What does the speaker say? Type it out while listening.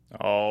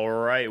All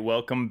right,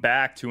 welcome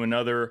back to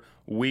another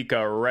week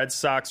of Red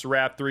Sox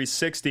Wrap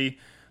 360.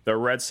 The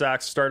Red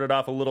Sox started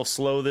off a little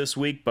slow this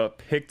week, but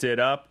picked it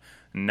up.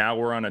 Now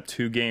we're on a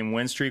 2-game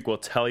win streak. We'll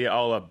tell you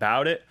all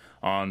about it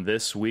on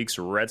this week's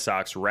Red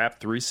Sox Wrap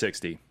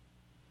 360.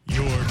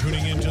 You're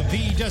tuning into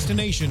the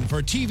destination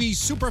for TV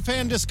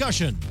superfan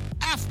discussion,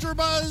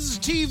 AfterBuzz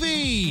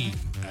TV.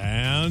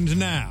 And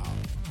now,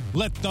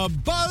 let the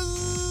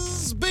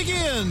buzz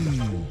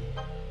begin.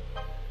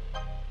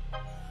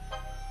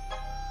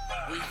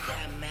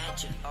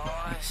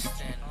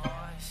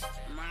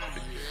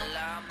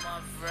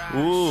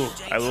 Ooh,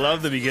 I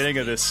love the beginning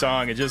of this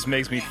song. It just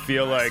makes me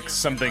feel like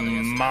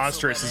something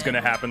monstrous is going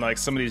to happen, like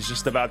somebody's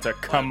just about to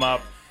come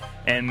up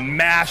and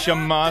mash a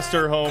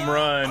monster home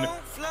run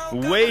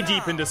way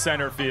deep into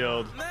center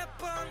field.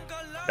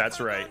 That's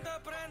right.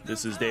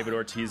 This is David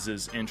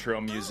Ortiz's intro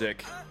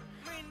music.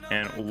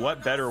 And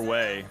what better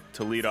way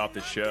to lead off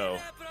the show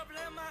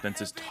than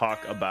to talk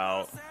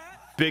about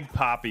Big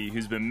Papi,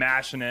 who's been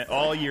mashing it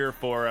all year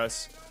for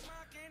us.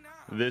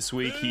 This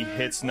week he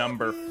hits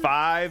number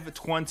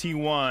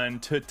 521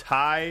 to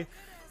tie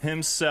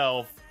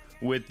himself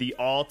with the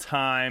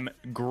all-time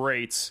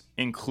greats,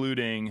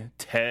 including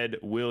Ted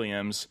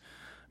Williams,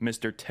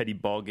 Mr. Teddy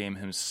Ballgame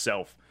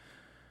himself.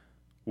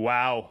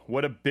 Wow,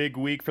 what a big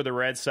week for the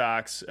Red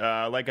Sox.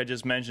 Like I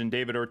just mentioned,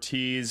 David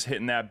Ortiz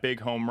hitting that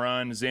big home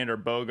run.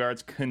 Xander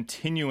Bogaerts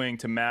continuing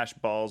to mash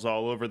balls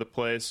all over the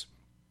place.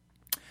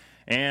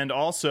 And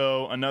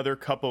also another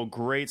couple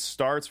great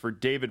starts for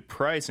David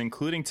Price,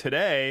 including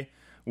today,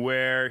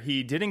 where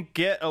he didn't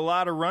get a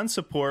lot of run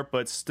support,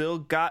 but still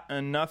got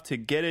enough to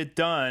get it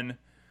done.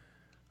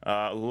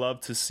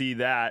 Love to see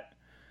that.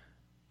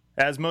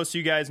 As most of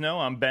you guys know,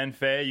 I'm Ben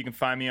Fay. You can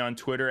find me on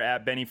Twitter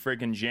at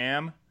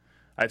BennyFrickinJam.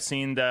 I've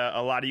seen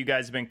a lot of you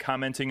guys have been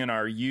commenting in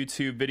our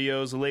YouTube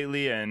videos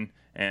lately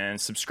and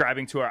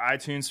subscribing to our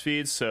iTunes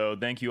feed, so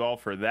thank you all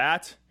for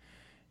that.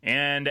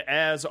 And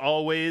as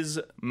always,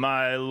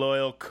 my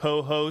loyal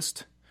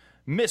co-host,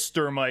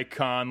 Mr. Mike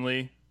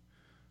Conley.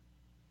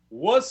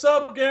 What's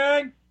up,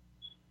 gang?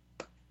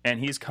 And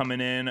he's coming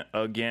in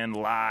again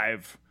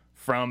live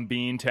from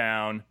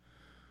Beantown.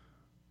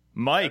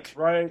 Mike. That's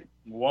right.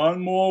 One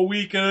more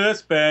week of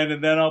this, Ben,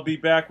 and then I'll be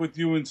back with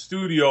you in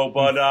studio.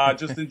 But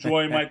just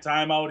enjoying my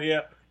time out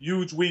here.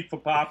 Huge week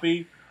for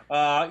Papi.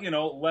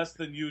 Less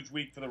than huge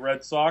week for the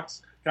Red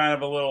Sox. Kind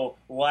of a little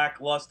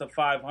lackluster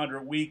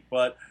 500 week,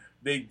 but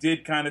they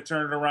did kind of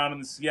turn it around in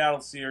the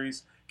Seattle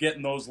series,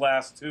 getting those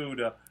last two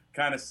to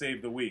kind of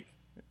save the week.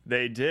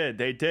 They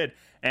did.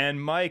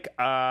 And Mike,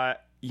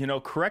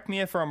 correct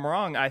me if I'm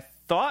wrong. I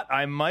thought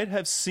I might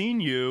have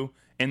seen you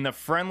in the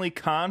friendly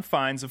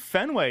confines of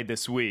Fenway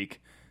this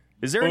week.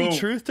 Is there any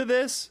truth to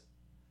this?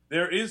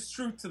 There is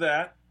truth to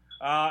that.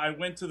 I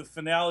went to the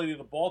finale of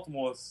the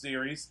Baltimore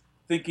series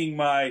thinking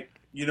my,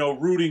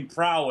 rooting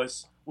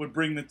prowess would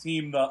bring the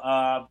team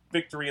the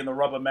victory in the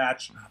rubber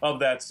match of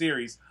that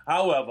series.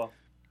 However,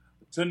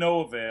 to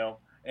no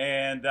avail,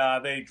 and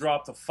they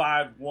dropped a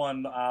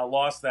 5-1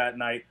 loss that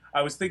night.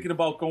 I was thinking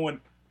about going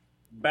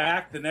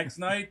back the next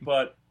night,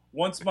 but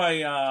once my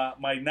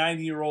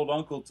 90-year-old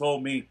uncle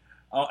told me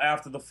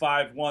after the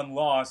 5-1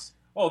 loss,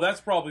 that's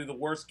probably the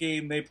worst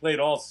game they played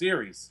all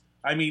series.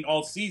 I mean,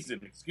 all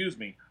season, excuse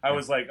me. I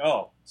was like,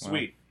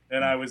 sweet.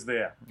 And I was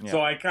there. Yeah.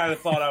 So I kind of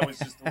thought I was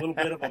just a little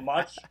bit of a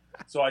much,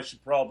 so I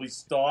should probably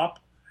stop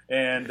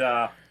and,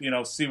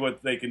 see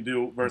what they can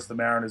do versus the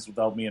Mariners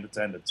without me in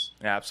attendance.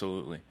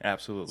 Absolutely.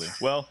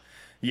 Well,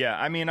 yeah,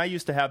 I mean, I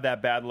used to have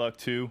that bad luck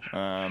too,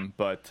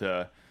 but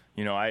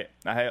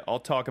I'll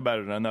talk about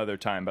it another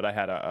time, but I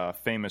had a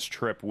famous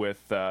trip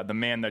with the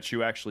man that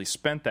you actually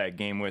spent that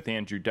game with,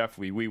 Andrew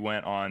Duffy. We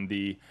went on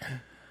the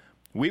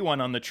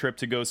trip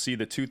to go see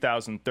the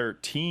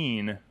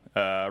 2013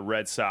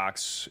 Red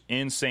Sox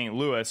in St.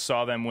 Louis,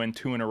 saw them win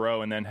 2 in a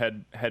row, and then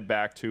head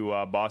back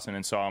to Boston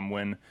and saw them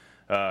win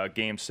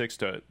Game 6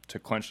 to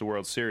clinch the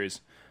World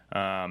Series.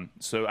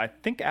 So I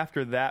think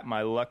after that,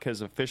 my luck has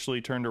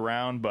officially turned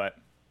around, but,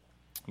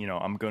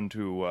 I'm going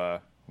to...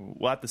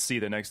 we'll have to see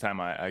the next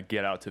time I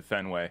get out to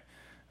Fenway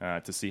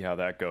to see how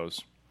that goes.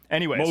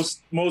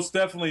 Anyways. Most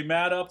definitely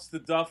mad ups to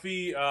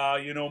Duffy.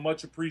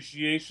 Much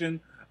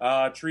appreciation.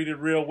 Treated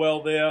real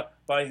well there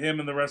by him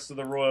and the rest of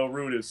the Royal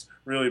Rooters.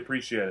 Really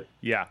appreciate it.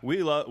 Yeah,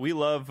 we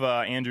love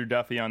Andrew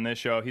Duffy on this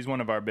show. He's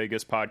one of our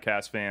biggest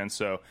podcast fans,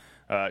 so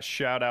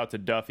shout out to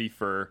Duffy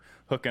for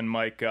hooking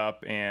Mike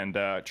up and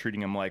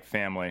treating him like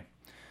family.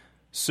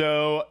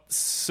 So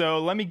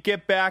let me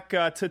get back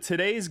to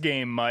today's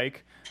game,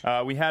 Mike.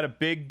 We had a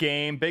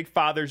big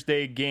Father's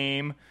Day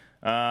game.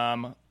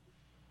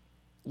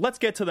 Let's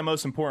get to the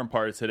most important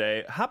part of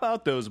today. How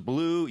about those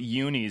blue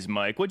unis,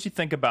 Mike? What'd you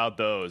think about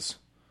those?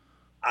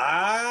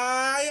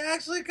 I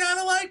actually kind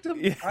of liked them.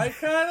 Yeah. I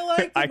kind of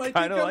liked them. I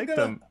kind of liked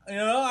them.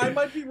 I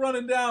might be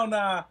running down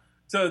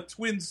to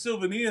Twin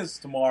Souvenirs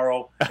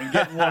tomorrow and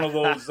getting one of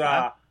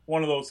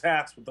those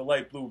hats with the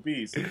light blue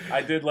bees.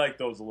 I did like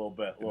those a little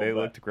bit. They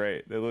looked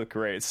great.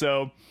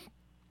 So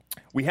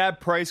we had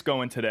Price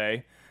going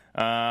today.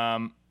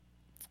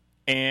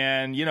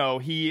 And,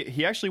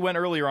 he actually went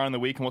earlier on in the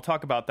week, and we'll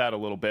talk about that a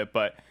little bit.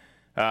 But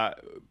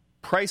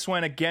Price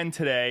went again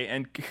today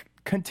and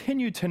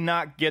continued to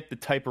not get the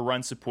type of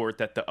run support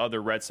that the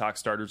other Red Sox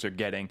starters are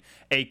getting,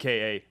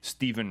 a.k.a.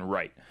 Stephen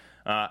Wright.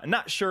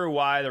 Not sure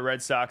why the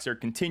Red Sox are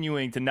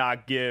continuing to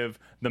not give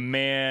the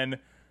man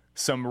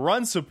some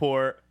run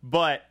support,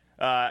 but,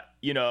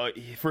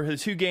 for the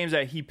 2 games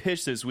that he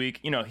pitched this week,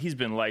 he's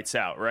been lights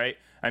out, right?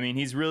 I mean,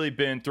 he's really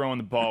been throwing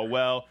the ball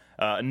well.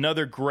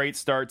 Another great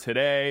start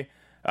today.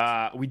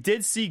 We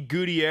did see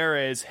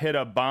Gutierrez hit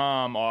a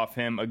bomb off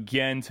him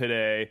again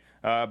today,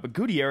 but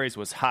Gutierrez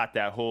was hot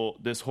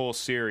this whole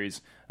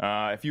series.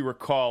 If you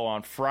recall,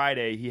 on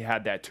Friday he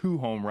had that 2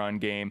 home run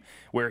game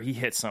where he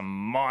hit some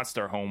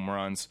monster home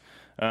runs.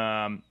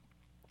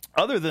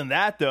 Other than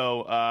that,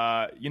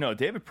 though,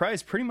 David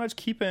Price pretty much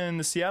keeping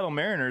the Seattle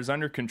Mariners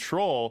under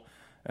control.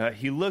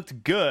 He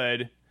looked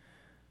good.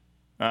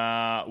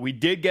 We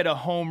did get a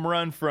home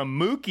run from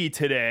Mookie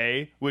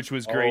today, which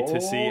was great to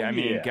see. I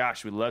mean,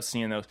 gosh, we love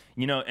seeing those.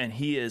 And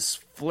he is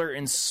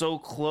flirting so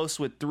close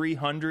with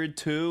 300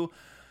 too.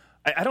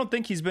 I don't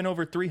think he's been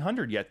over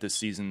 300 yet this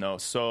season, though.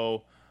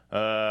 So,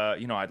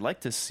 I'd like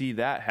to see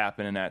that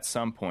happening at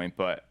some point.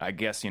 But I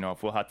guess,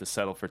 if we'll have to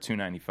settle for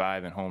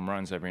 295 and home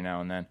runs every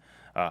now and then,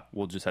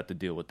 we'll just have to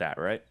deal with that,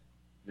 right?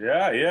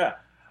 Yeah.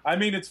 I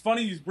mean, it's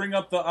funny you bring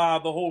up the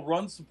whole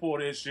run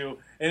support issue,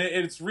 and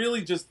it's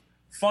really just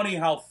funny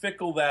how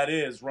fickle that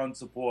is, run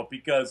support,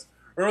 because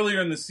earlier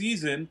in the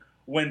season,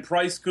 when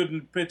Price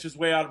couldn't pitch his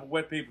way out of a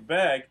wet paper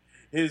bag,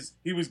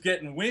 he was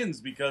getting wins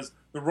because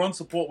the run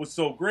support was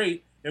so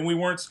great, and we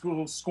weren't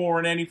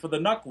scoring any for the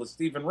knuckler,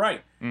 Stephen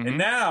Wright. Mm-hmm. And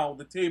now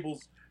the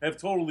tables have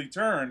totally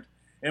turned,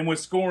 and we're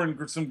scoring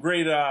some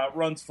great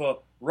runs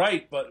for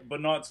Wright, but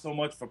not so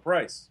much for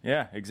Price.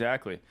 Yeah,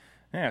 exactly.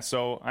 Yeah,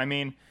 so, I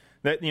mean,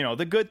 that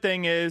the good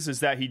thing is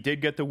that he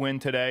did get the win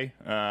today,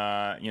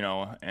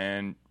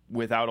 and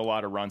without a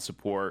lot of run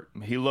support.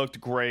 He looked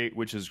great,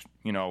 which is,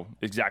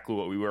 exactly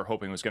what we were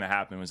hoping was going to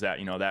happen, was that,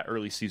 that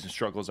early season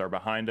struggles are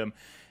behind him,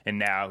 and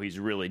now he's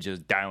really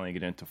just dialing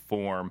it into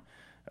form.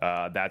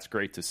 That's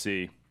great to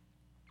see.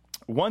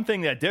 One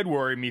thing that did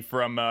worry me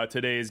from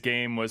today's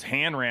game was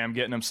Hanram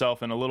getting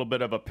himself in a little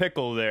bit of a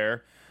pickle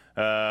there,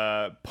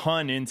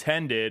 pun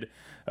intended.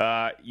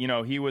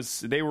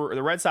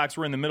 The Red Sox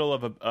were in the middle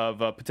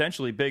of a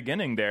potentially big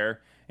inning there,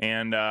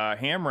 and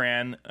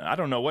Hanran, I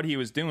don't know what he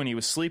was doing. He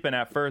was sleeping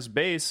at first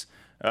base,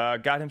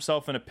 got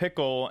himself in a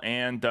pickle,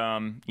 and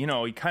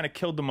he kind of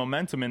killed the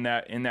momentum in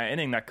that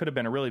inning. That could have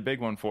been a really big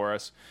one for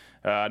us.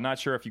 Not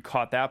sure if you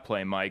caught that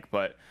play, Mike,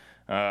 but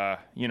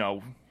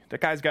the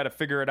guy's got to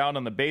figure it out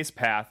on the base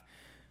path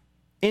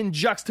in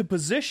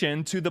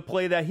juxtaposition to the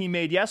play that he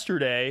made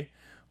yesterday,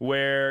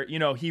 where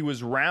he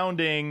was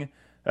rounding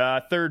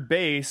third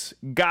base,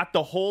 got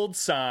the hold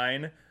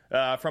sign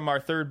from our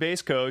third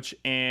base coach,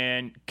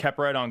 and kept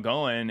right on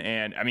going.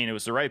 And I mean, it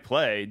was the right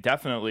play.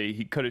 Definitely,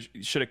 he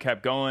should have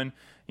kept going.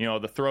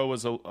 The throw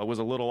was a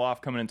little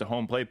off coming into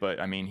home plate, but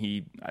I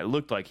mean, it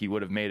looked like he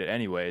would have made it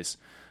anyways.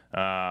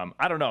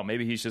 I don't know.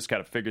 Maybe he's just got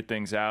to figure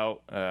things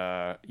out,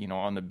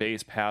 on the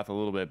base path a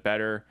little bit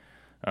better.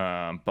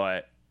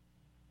 But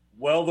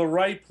well, the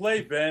right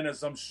play, Ben,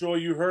 as I'm sure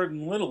you heard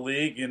in Little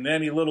League, and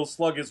any little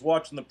sluggers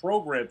watching the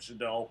program should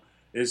know,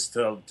 is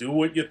to do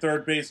what your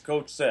third base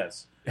coach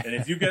says. And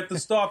if you get the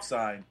stop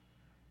sign,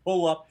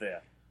 pull up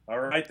there. All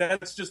right,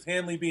 that's just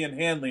Hanley being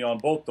Hanley on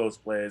both those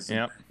plays.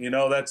 Yeah.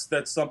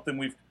 That's something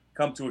we've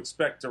come to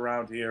expect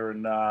around here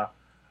in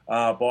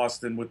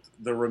Boston with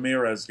the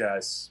Ramirez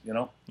guys.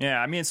 Yeah,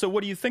 I mean, so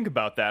what do you think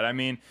about that? I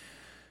mean,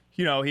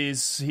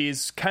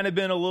 he's kind of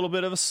been a little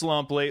bit of a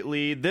slump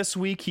lately. This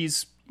week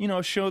he's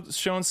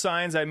shown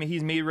signs. I mean,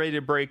 he's ready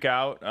to break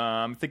out.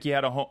 I think he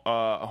had a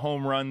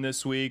home run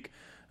this week.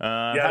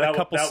 Had a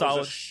couple solid.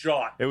 Was a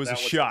shot. It was a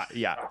shot.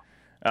 Yeah.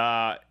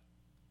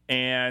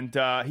 And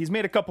he's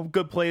made a couple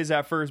good plays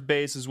at first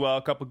base as well,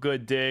 a couple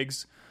good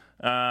digs.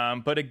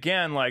 But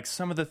again, like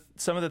some of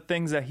the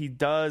things that he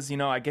does,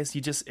 I guess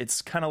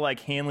it's kind of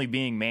like Hanley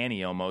being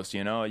Manny almost,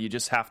 you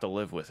just have to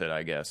live with it,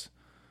 I guess.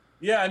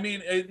 Yeah, I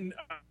mean,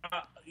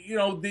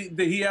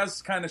 he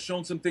has kind of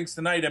shown some things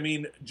tonight. I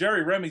mean,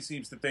 Jerry Remy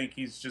seems to think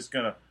he's just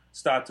going to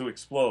start to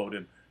explode,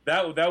 and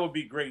that would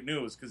be great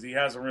news because he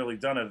hasn't really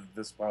done it at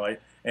this point.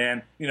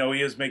 And, he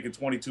is making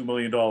 $22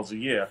 million a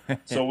year.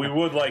 So we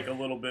would like a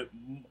little bit,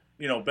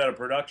 better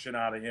production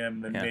out of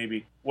him than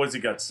maybe, what's he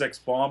got, 6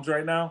 bombs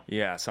right now?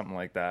 Yeah, something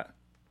like that.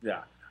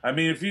 Yeah. I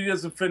mean, if he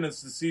doesn't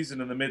finish the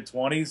season in the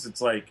mid-20s, it's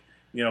like,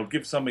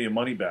 give some of your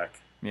money back.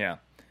 Yeah.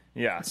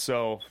 Yeah,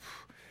 so...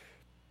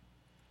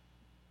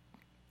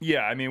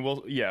 Yeah, I mean,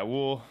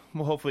 we'll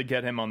hopefully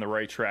get him on the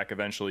right track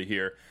eventually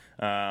here.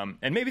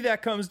 And maybe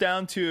that comes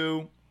down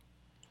to...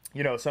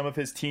 some of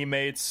his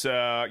teammates, give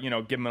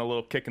him a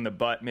little kick in the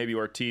butt. Maybe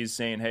Ortiz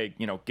saying, hey,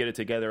 get it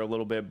together a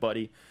little bit,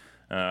 buddy.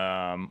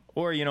 Or,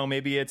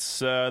 maybe it's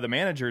the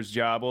manager's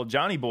job,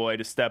 Johnny Boy,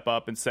 to step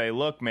up and say,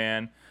 look,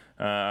 man,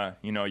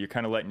 you're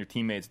kind of letting your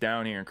teammates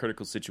down here in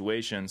critical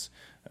situations.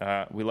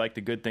 We like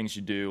the good things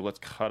you do. Let's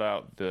cut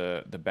out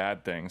the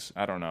bad things.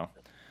 I don't know.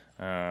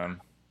 I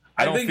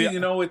think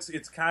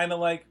it's kind of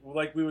like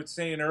we were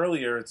saying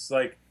earlier. It's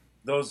like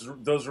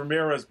those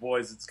Ramirez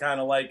boys. It's kind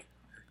of like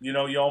you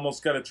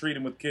almost got to treat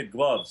them with kid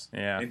gloves,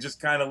 and just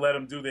kind of let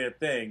them do their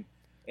thing,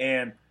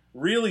 and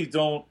really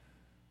don't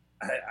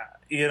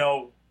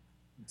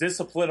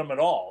discipline them at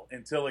all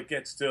until it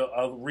gets to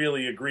a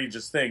really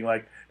egregious thing,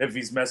 like if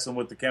he's messing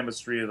with the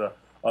chemistry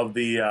of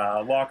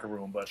the locker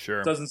room. But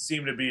it doesn't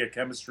seem to be a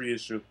chemistry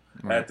issue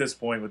at this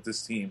point with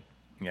this team.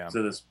 Yeah.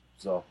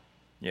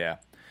 Yeah.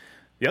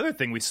 The other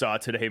thing we saw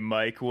today,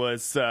 Mike,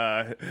 was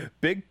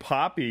Big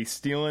Papi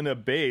stealing a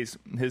base,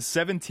 his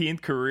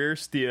 17th career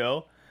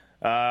steal.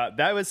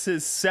 That was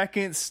his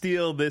second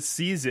steal this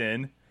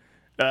season.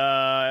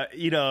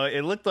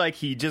 It looked like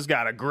he just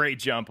got a great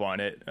jump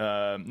on it.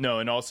 No,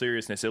 in all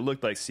seriousness, it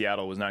looked like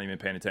Seattle was not even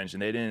paying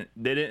attention. It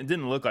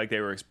didn't look like they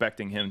were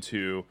expecting him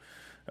to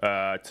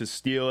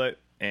steal it.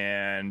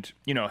 And,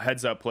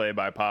 heads up play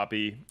by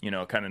Papi,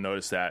 kind of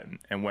noticed that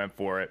and went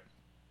for it.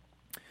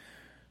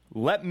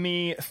 Let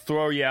me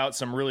throw you out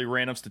some really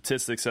random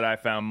statistics that I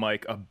found,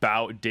 Mike,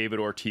 about David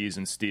Ortiz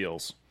and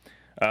steals.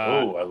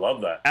 I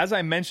love that. As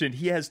I mentioned,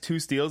 he has 2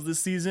 steals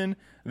this season.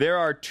 There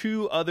are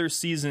 2 other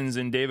seasons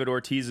in David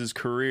Ortiz's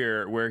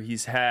career where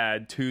he's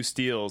had 2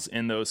 steals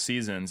in those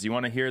seasons. You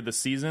want to hear the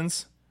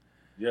seasons?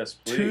 Yes,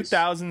 please.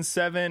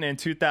 2007 and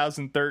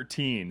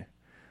 2013.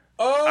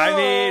 Oh, I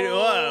mean,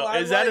 whoa,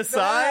 is that a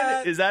sign?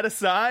 That. Is that a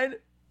sign?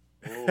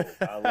 Oh,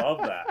 I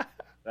love that.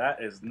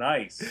 That is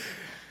nice.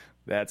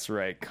 That's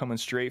right. Coming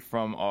straight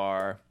from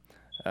our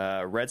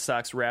Red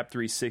Sox Rap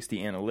 360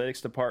 analytics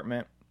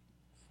department.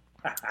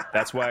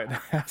 That's why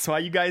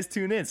you guys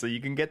tune in, so you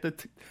can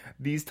get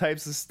these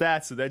types of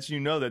stats so that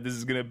you know that this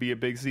is going to be a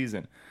big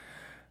season.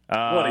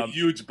 What a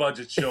huge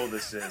budget show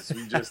this is.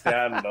 We just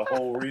added a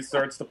whole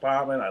research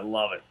department. I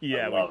love it.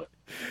 Yeah, I love it.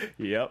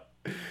 Yep.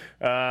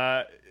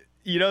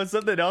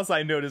 Something else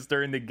I noticed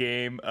during the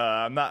game,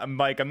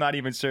 Mike, I'm not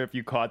even sure if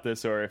you caught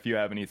this or if you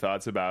have any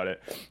thoughts about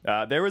it.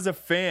 There was a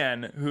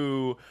fan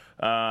who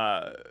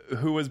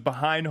was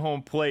behind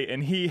home plate,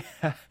 and he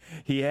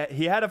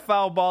had a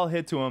foul ball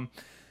hit to him,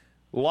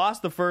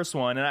 lost the first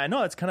one, and I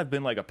know it's kind of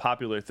been like a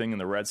popular thing in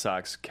the Red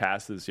Sox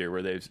cast this year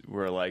where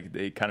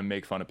they kind of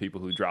make fun of people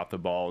who drop the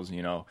balls,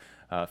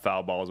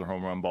 foul balls or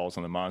home run balls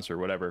on the monster or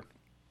whatever.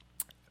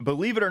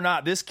 Believe it or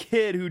not, this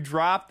kid who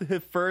dropped the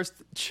first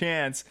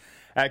chance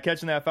at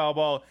catching that foul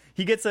ball,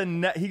 he gets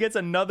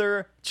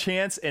another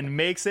chance and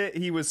makes it.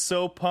 He was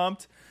so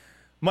pumped.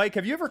 Mike,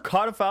 have you ever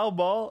caught a foul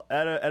ball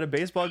at a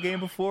baseball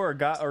game before, or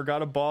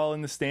got a ball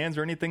in the stands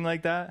or anything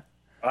like that?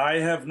 I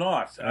have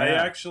not. Yeah. I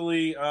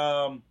actually,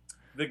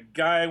 the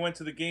guy I went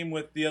to the game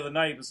with the other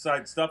night,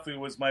 besides Stuffy,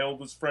 was my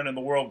oldest friend in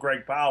the world,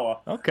 Greg Power.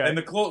 Okay. And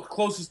the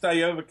closest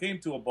I ever came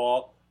to a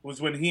ball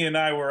was when he and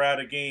I were at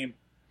a game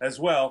as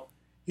well.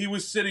 He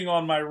was sitting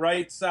on my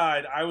right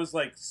side. I was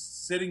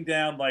sitting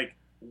down,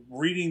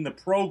 reading the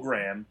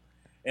program,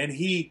 and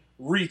he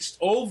reached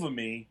over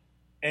me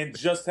and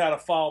just had a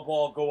foul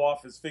ball go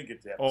off his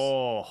fingertips.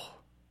 Oh.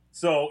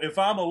 So if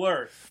I'm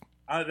alert,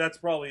 that's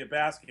probably a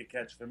basket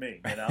catch for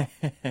me,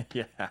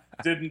 Yeah.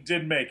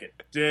 Didn't make it.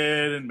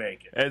 Didn't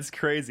make it. It's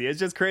crazy. It's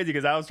just crazy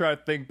because I was trying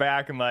to think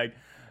back and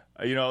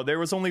there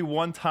was only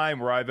one time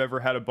where I've ever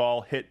had a ball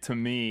hit to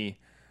me,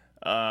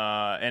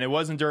 and it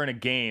wasn't during a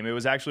game. It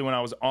was actually when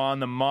I was on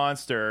the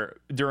Monster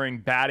during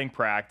batting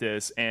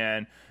practice.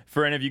 And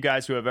for any of you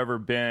guys who have ever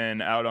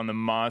been out on the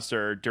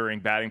Monster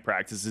during batting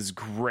practice, is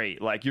great.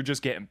 You're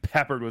just getting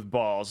peppered with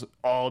balls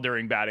all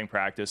during batting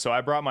practice. So I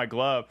brought my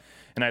glove,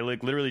 and I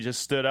literally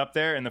just stood up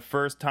there. And the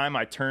first time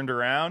I turned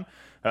around,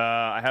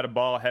 I had a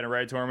ball heading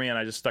right toward me, and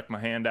I just stuck my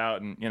hand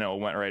out and,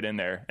 went right in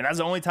there. And that's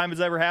the only time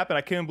it's ever happened.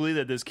 I couldn't believe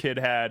that this kid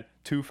had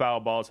 2 foul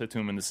balls hit to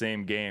him in the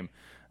same game.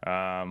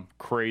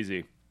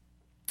 Crazy.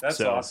 That's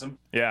awesome.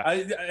 Yeah.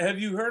 Have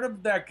you heard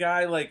of that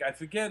guy? I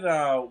forget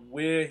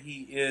where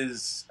he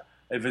is,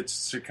 if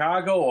it's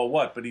Chicago or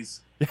what, but he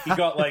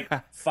got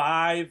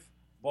 5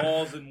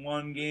 balls in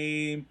one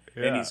game,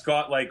 and he's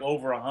got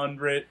over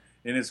 100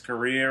 in his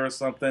career or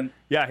something.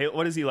 Yeah.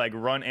 What does he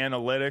run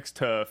analytics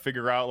to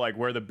figure out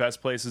where the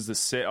best places to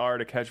sit are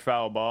to catch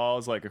foul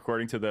balls,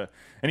 according to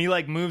and he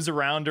moves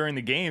around during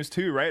the games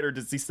too, right? Or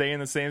does he stay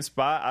in the same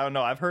spot? I don't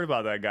know. I've heard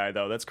about that guy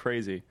though. That's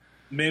crazy.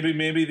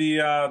 Maybe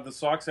the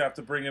Sox have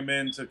to bring him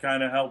in to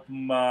kind of help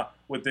him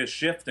with this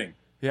shifting.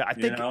 Yeah, I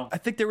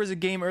think there was a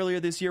game earlier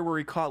this year where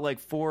he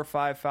caught 4 or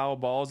 5 foul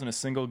balls in a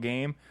single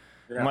game.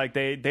 Yeah. And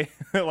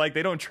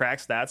they don't track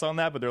stats on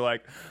that, but they're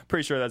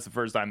pretty sure that's the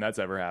first time that's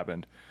ever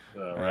happened.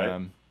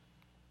 Right.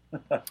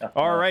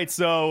 All right,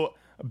 so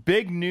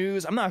big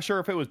news. I'm not sure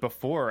if it was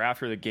before or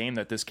after the game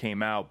that this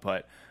came out,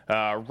 but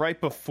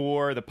right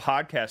before the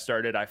podcast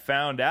started, I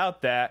found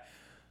out that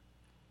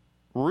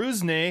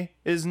Rusney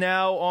is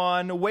now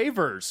on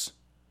waivers.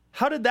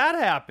 How did that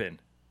happen?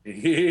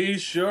 He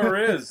sure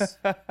is.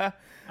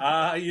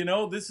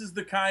 This is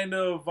the kind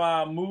of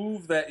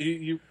move that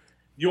you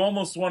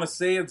almost want to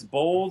say it's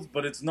bold,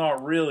 but it's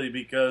not really,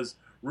 because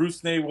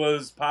Rusney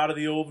was part of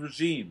the old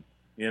regime,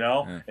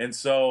 Yeah. And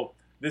so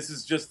this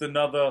is just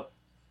another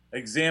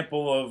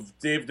example of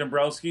Dave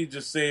Dombrowski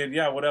just saying,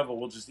 "Yeah, whatever.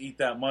 We'll just eat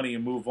that money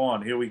and move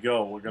on. Here we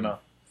go. We're gonna,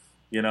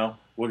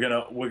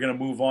 we're gonna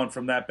move on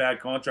from that bad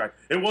contract.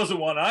 It wasn't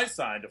one I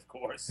signed, of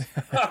course,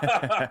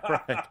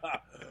 Right.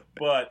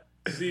 but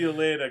see you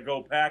later.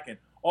 Go packing."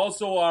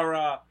 Also,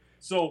 our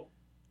so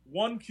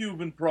one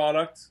Cuban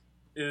product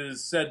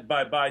is said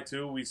bye-bye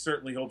to. We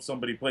certainly hope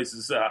somebody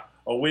places a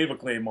waiver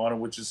claim on it,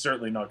 which is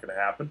certainly not going to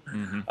happen.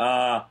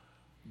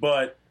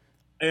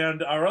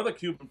 And our other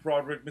Cuban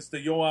product,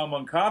 Mr. Yoan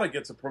Moncada,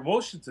 gets a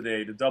promotion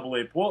today to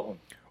AA Portland.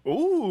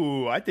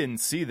 Ooh, I didn't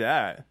see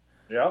that.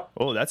 Yeah,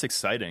 Oh, that's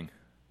exciting.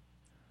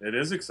 it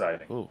is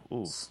exciting.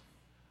 Ooh.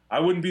 I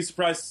wouldn't be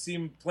surprised to see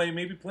him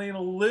playing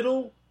a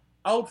little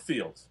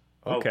outfield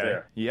out Okay.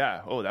 there.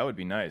 Yeah. Oh, that would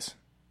be nice.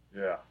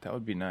 Yeah. That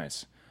would be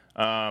nice.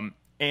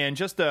 And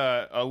just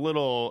a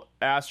little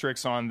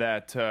asterisk on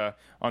that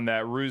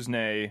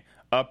Rusney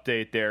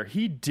update there.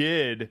 He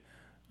did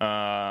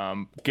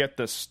get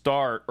the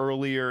start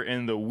earlier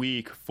in the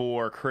week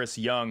for Chris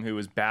Young, who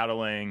was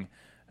battling.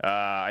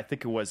 I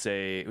think it was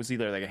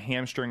either like a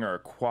hamstring or a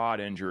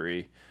quad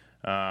injury,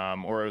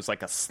 or it was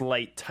like a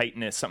slight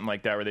tightness, something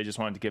like that, where they just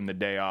wanted to give him the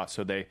day off,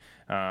 so they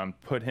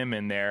put him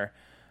in there.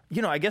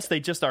 I guess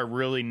they just are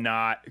really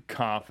not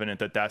confident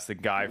that that's the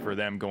guy for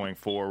them going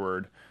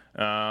forward.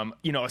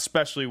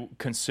 Especially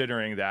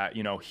considering that,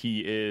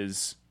 he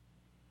is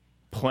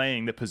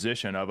playing the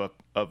position of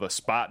a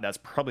spot that's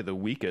probably the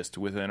weakest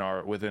within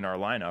our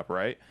lineup,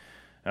 right?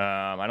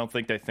 I don't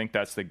think they think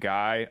that's the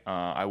guy.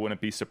 I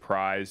wouldn't be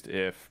surprised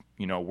if,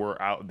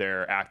 we're out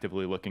there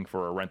actively looking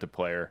for a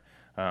rent-a-player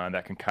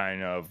that can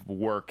kind of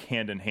work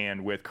hand in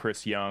hand with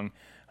Chris Young.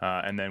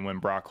 And then when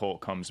Brock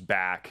Holt comes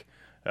back,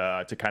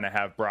 to kind of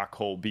have Brock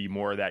Holt be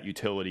more of that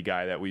utility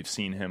guy that we've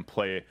seen him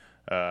play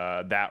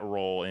that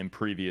role in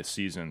previous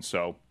seasons.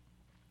 So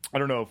I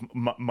don't know,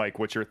 if, Mike,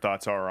 what your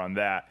thoughts are on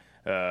that.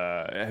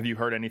 Have you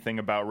heard anything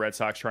about Red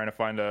Sox trying to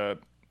find I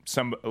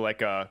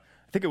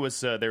think it was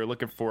they were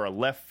looking for a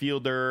left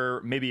fielder,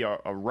 maybe a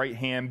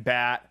right-hand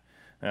bat,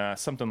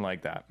 something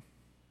like that.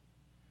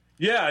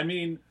 Yeah, I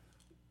mean,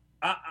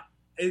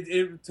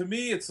 to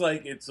me, it's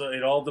like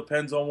it all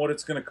depends on what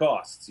it's going to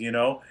cost,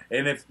 And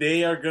if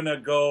they are going to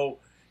go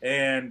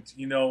and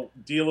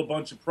deal a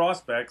bunch of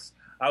prospects,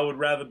 I would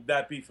rather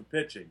that be for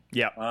pitching.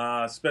 Yeah,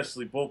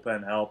 especially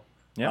bullpen help.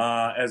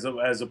 Yeah.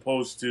 As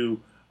opposed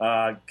to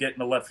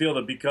getting a left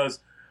fielder, because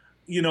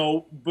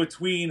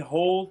between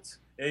Holt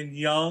and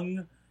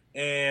Young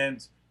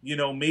and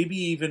maybe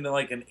even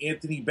like an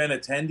Anthony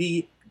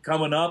Benintendi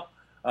coming up,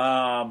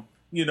 how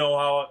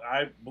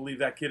I believe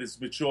that kid is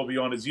mature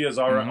beyond his years.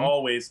 Are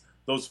always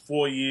those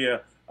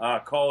 4-year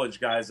college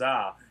guys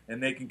are,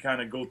 and they can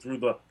kind of go through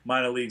the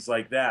minor leagues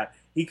like that.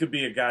 He could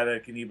be a guy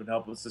that can even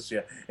help us this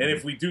year. And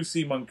if we do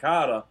see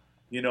Moncada,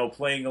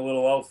 playing a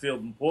little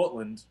outfield in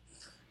Portland,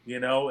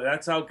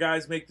 that's how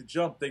guys make the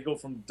jump. They go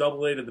from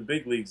AA to the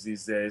big leagues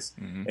these days,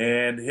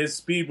 and his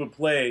speed would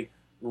play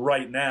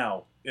right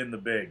now in the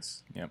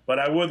bigs. Yep. But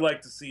I would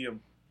like to see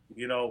him,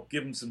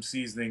 give him some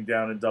seasoning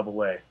down in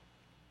AA.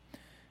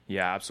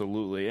 Yeah,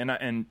 absolutely.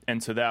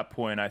 And to that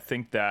point, I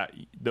think that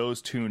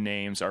those two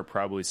names are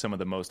probably some of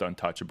the most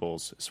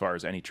untouchables as far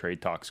as any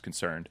trade talk is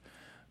concerned.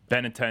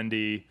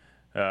 Benintendi,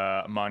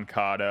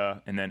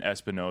 Moncada, and then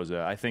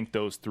Espinoza. I think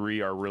those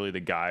three are really the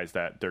guys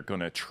that they're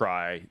going to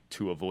try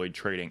to avoid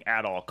trading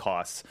at all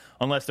costs,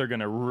 unless they're going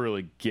to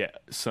really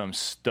get some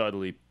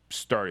studly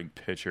starting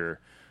pitcher,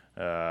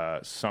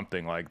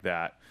 something like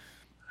that.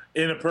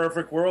 In a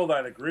perfect world,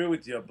 I'd agree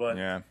with you, but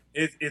yeah.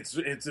 It's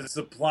a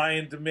supply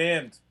and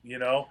demand,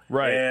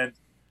 Right. And,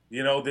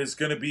 there's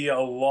going to be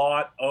a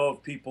lot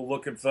of people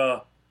looking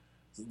for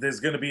 – there's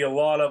going to be a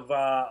lot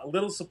of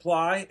little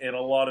supply and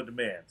a lot of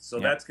demand. So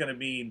that's going to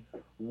mean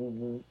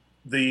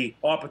the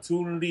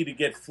opportunity to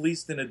get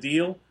fleeced in a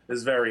deal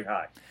is very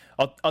high.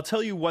 I'll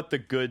tell you what the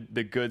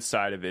good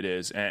side of it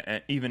is,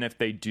 and even if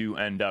they do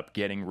end up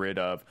getting rid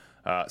of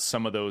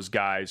some of those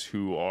guys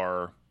who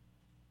are –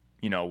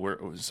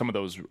 some of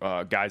those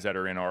guys that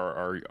are in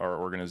our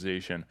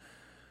organization,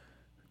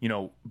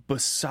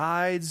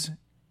 besides,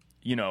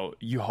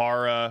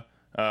 Uehara,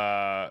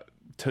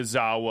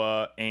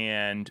 Tazawa,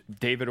 and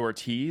David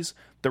Ortiz,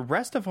 the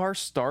rest of our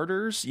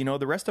starters,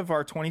 the rest of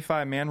our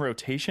 25-man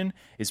rotation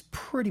is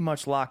pretty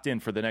much locked in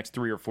for the next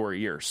 3 or 4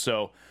 years.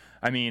 So,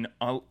 I mean,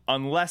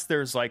 unless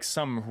there's like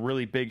some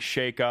really big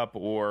shakeup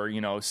or,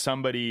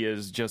 somebody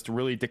is just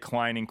really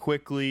declining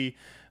quickly,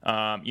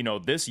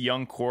 this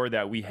young core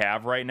that we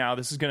have right now,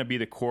 this is going to be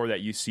the core that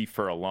you see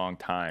for a long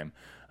time.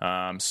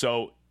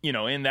 So,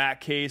 in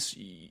that case,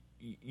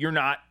 you're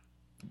not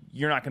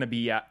going to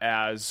be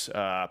as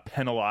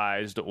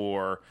penalized,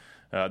 or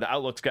the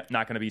outlook's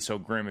not going to be so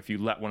grim if you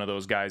let one of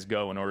those guys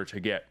go in order to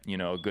get,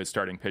 a good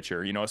starting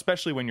pitcher,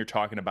 especially when you're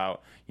talking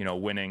about,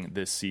 winning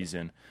this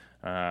season.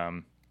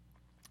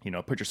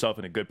 Put yourself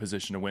in a good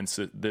position to win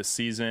this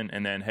season,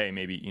 and then, hey,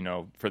 maybe,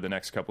 for the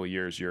next couple of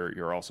years,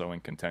 you're also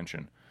in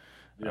contention.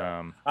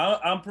 Yeah.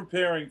 I'm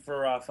preparing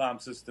for our farm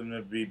system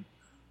to be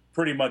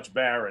pretty much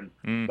barren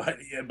by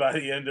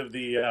the end of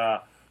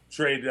the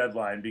trade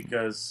deadline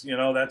because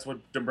that's what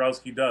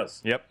Dombrowski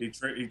does. Yep.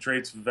 He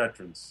trades for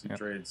veterans. He Yep.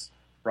 trades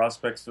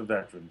prospects for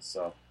veterans.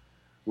 So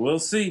we'll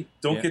see.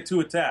 Don't get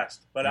too attached.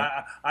 But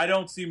I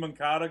don't see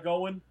Moncada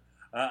going.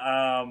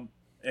 And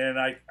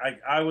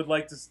I would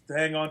like to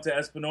hang on to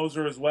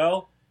Espinoza as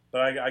well,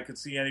 but I could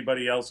see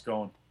anybody else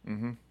going.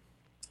 Mm-hmm.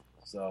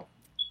 So,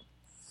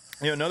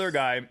 another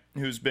guy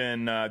who's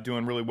been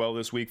doing really well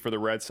this week for the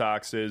Red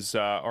Sox is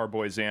our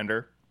boy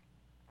Xander.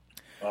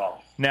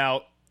 oh,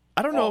 Now,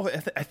 I don't know.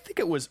 I think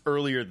it was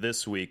earlier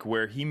this week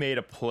where he made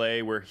a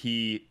play where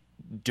he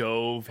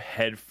dove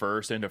head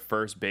first into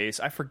first base.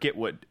 I forget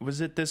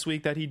was it this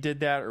week that he did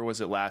that, or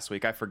was it last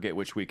week? I forget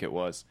which week it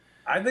was.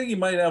 I think he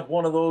might have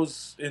one of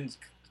those in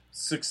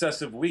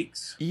successive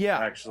weeks. Yeah.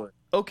 Actually.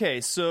 Okay,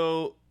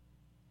 so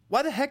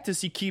why the heck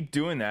does he keep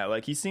doing that?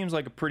 Like, he seems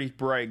like a pretty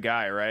bright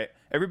guy, right?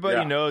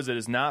 Everybody knows that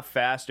it's not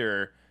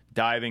faster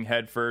diving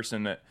headfirst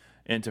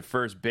into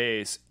first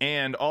base.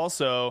 And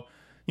also,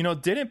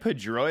 didn't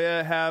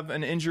Pedroia have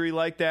an injury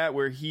like that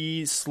where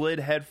he slid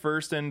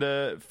headfirst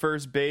into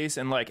first base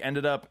and, like,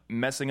 ended up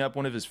messing up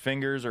one of his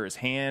fingers or his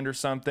hand or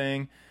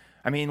something?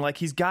 I mean, like,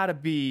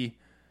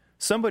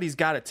 somebody's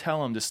got to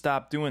tell him to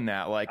stop doing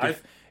that. Like,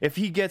 if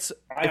he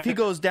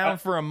goes down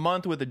for a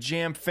month with a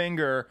jammed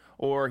finger,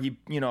 or he,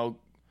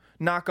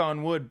 knock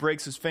on wood,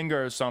 breaks his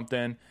finger or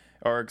something,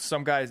 or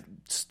some guy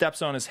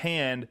steps on his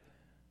hand,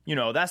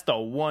 that's the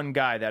one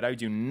guy that I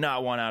do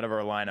not want out of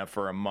our lineup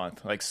for a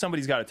month. Like,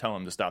 somebody's got to tell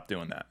him to stop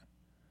doing that.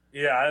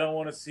 Yeah, I don't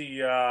want to see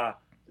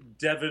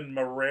Devin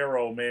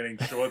Marrero manning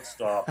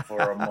shortstop for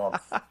a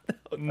month.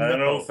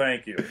 No,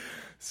 thank you.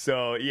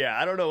 So, yeah,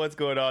 I don't know what's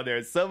going on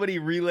there. Somebody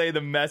relay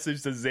the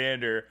message to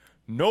Xander.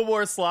 No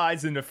more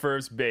slides into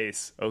first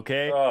base,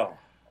 okay?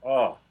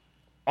 Oh.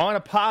 On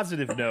a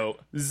positive note,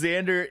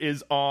 Xander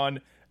is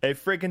on a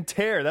freaking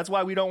tear. That's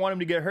why we don't want him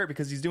to get hurt,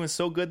 because he's doing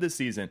so good this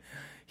season.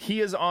 He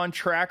is on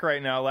track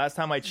right now, last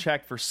time I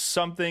checked, for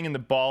something in the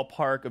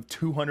ballpark of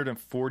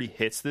 240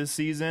 hits this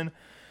season.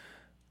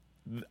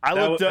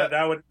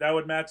 That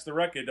would match the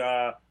record.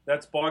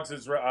 That's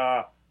Boggs'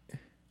 Red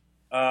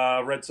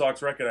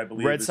Sox record, I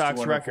believe. Red Sox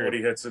 240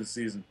 record. hits in a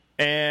season.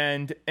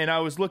 And I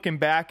was looking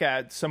back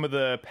at some of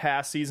the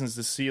past seasons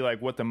to see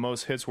like what the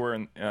most hits were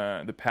in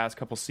the past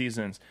couple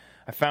seasons.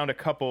 I found a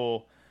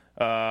couple.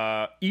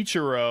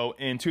 Ichiro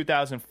in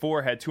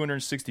 2004 had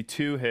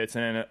 262 hits,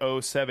 and in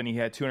 2007 he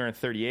had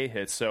 238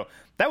 hits. So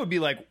that would be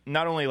like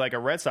not only like a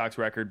Red Sox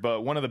record,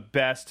 but one of the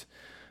best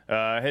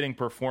hitting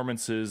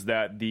performances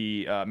that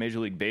the Major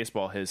League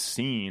Baseball has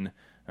seen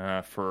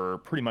for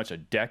pretty much a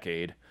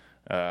decade.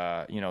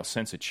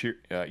 Since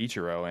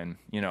Ichiro,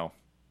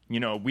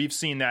 and we've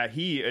seen that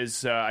he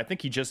is. I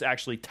think he just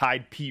actually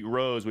tied Pete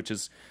Rose, which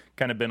has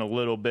kind of been a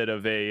little bit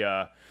of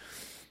a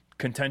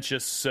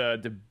contentious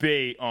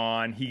debate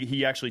on.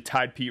 He actually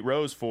tied Pete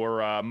Rose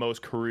for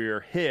most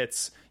career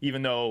hits,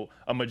 even though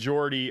a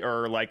majority,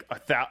 or like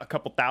a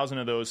couple thousand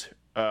of those,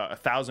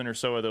 1,000 or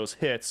so of those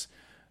hits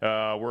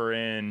were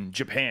in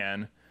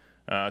Japan.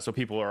 So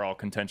people are all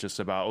contentious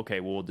about, okay,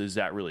 well, does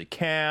that really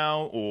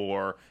count?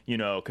 Or,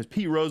 because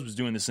Pete Rose was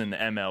doing this in the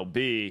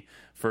MLB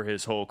for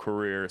his whole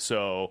career.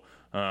 So,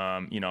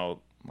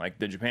 like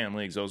the Japan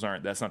leagues,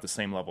 that's not the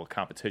same level of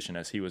competition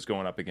as he was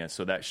going up against.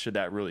 So should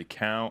that really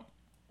count?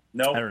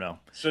 No, I don't know.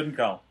 Shouldn't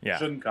count. Yeah.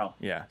 Shouldn't count.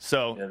 Yeah.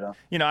 So,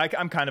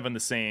 I'm kind of in the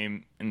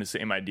same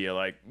idea.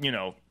 Like,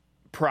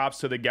 props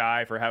to the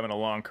guy for having a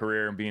long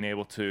career and being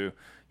able to,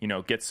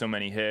 get so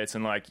many hits.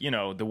 And like,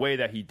 the way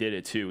that he did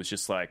it too was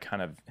just like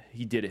kind of,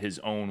 he did it his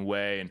own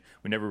way. And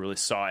we never really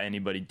saw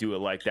anybody do it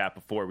like that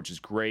before, which is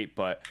great.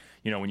 But,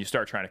 when you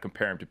start trying to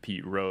compare him to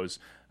Pete Rose,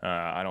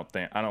 I don't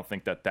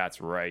think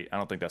that's right. I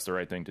don't think that's the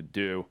right thing to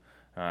do.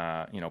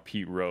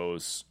 Pete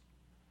Rose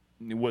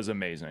was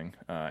amazing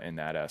in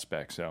that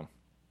aspect. So,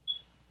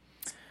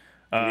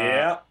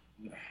 yeah.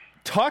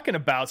 Talking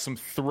about some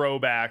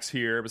throwbacks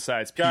here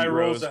besides Pete Guy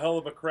Rose. rolls a hell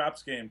of a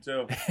craps game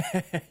too.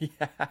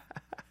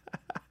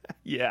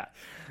 Yeah,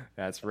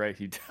 that's right.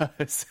 He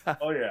does.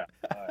 Oh yeah.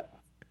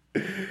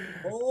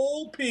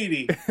 Old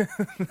Petey,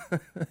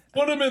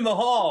 put him in the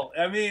hall.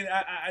 I mean,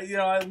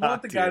 I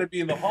want the guy to be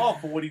in the hall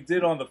for what he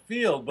did on the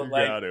field, but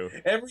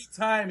every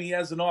time he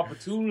has an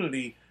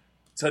opportunity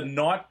to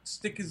not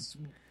stick his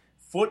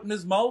foot in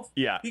his mouth,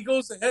 he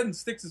goes ahead and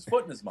sticks his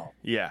foot in his mouth.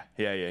 Yeah,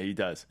 he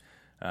does.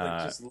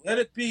 Just let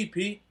it be,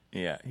 Pete.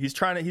 Yeah, he's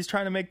trying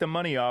to make the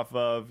money off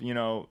of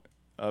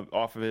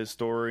off of his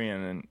story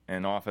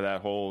and off of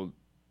that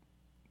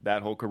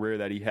whole career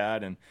that he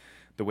had and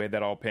the way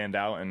that all panned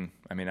out. And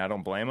I mean, I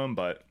don't blame him,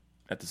 but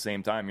at the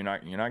same time,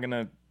 you're not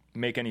gonna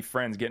make any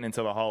friends getting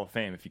into the Hall of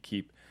Fame if you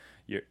keep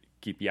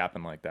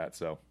yapping like that.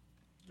 So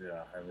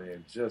yeah, I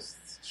mean,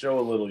 just show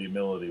a little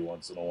humility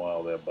once in a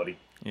while, there, buddy.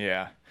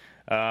 Yeah.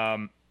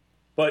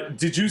 But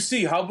did you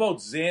see, how about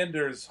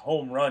Xander's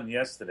home run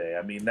yesterday?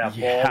 I mean, that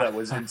ball that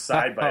was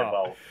inside by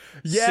about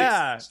 6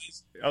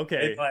 inches.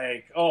 Okay. It's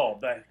like,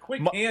 the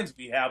quick hands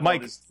we have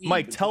on this team.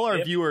 Mike, tell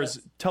our viewers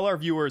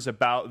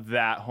about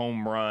that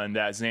home run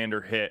that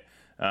Xander hit,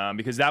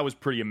 because that was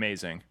pretty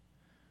amazing.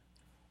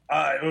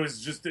 It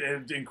was just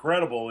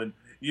incredible. And,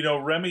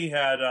 Remy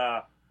had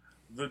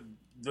the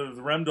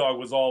Rem Dog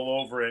was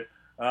all over it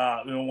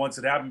once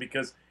it happened,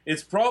 because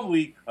it's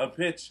probably a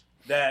pitch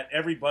that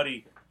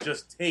everybody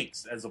just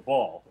takes as a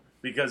ball,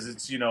 because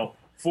it's,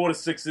 4 to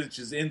 6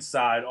 inches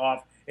inside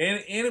off,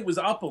 and it was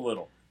up a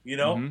little,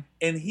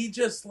 and he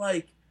just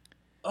and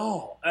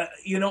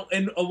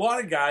a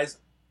lot of guys,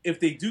 if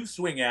they do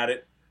swing at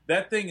it,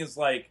 that thing is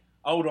like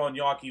out on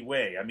Yawkey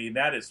Way. I mean,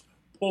 that is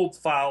pulled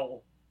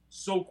foul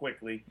so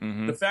quickly.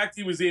 The fact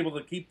he was able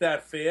to keep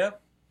that fair,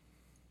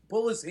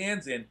 pull his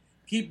hands in,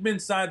 keep him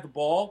inside the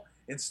ball,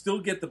 and still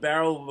get the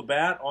barrel of the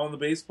bat on the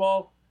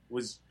baseball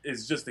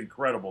is just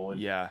incredible.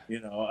 And,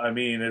 I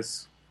mean,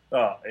 it's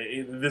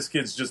this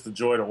kid's just a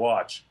joy to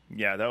watch.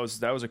 Yeah, that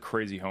was a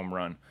crazy home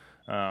run.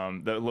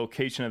 The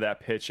location of that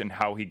pitch and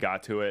how he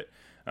got to it.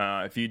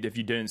 If you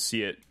didn't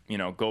see it,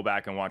 go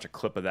back and watch a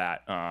clip of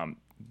that.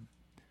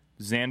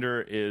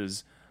 Xander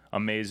is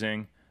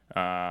amazing.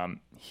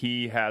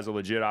 He has a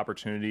legit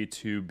opportunity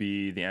to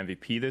be the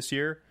MVP this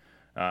year,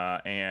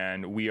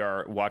 and we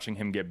are watching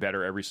him get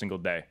better every single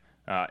day.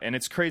 And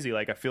it's crazy.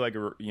 Like, I feel like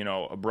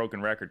a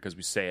broken record because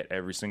we say it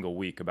every single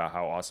week about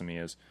how awesome he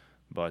is.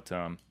 But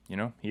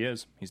he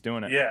is. He's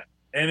doing it. Yeah,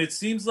 and it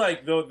seems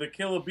like the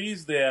Killer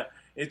Bees there.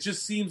 It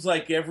just seems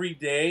like every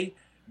day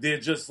they're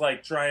just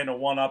like trying to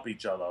one up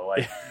each other.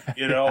 Like,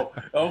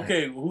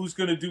 okay, who's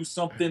going to do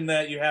something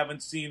that you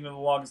haven't seen in the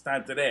longest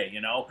time today,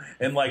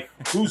 And like,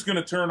 who's going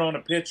to turn on a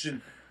pitch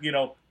and,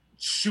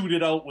 shoot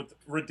it out with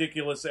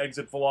ridiculous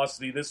exit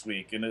velocity this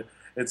week? And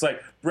it's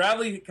like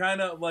Bradley kind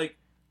of like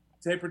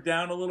tapered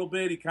down a little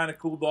bit. He kind of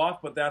cooled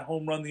off, but that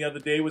home run the other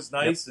day was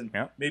nice, and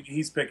maybe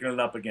he's picking it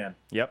up again.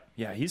 Yep.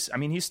 Yeah, he's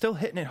still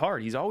hitting it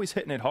hard. He's always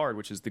hitting it hard,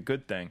 which is the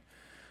good thing.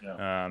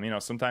 Yeah.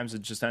 Sometimes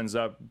it just ends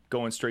up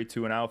going straight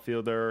to an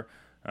outfielder,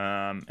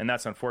 and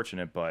that's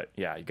unfortunate. But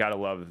yeah, you got to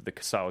love the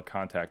solid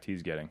contact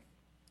he's getting.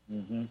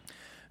 The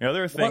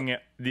other thing,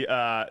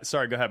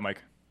 sorry, go ahead,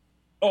 Mike.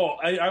 Oh,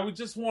 I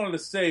just wanted to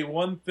say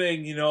one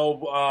thing,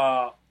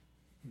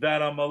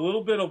 that I'm a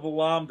little bit of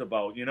alarmed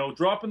about.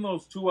 Dropping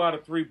those 2 out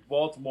of 3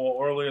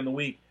 Baltimore earlier in the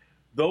week,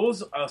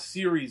 those are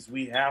series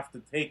we have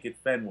to take at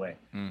Fenway.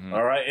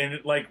 All right, and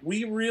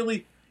we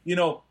really,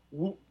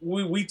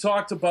 we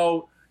talked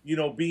about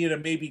being a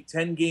maybe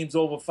 10 games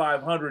over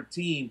 500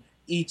 team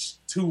each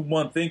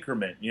 2-month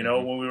increment,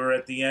 when we were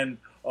at the end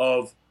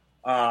of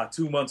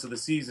 2 months of the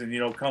season,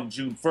 come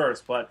June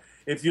 1st. But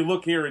if you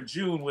look here in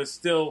June, we're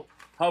still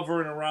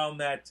hovering around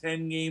that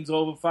 10 games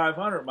over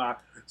 500 mark.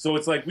 So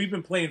it's like we've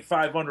been playing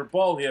 500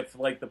 ball here for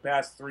like the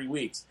past 3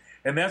 weeks.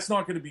 And that's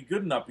not going to be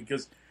good enough,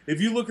 because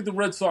if you look at the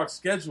Red Sox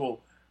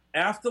schedule,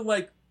 after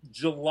like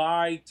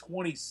July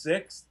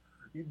 26th,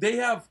 they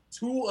have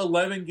 2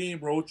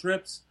 11-game road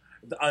trips,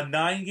 a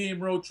 9-game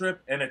road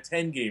trip, and a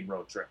 10-game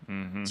road trip.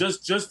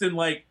 Just in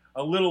like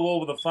a little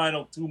over the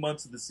final 2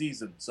 months of the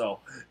season.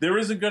 So there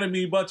isn't going to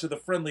be much of the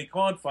friendly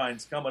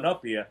confines coming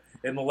up here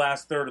in the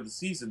last third of the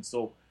season.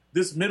 So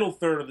this middle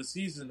third of the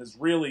season is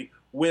really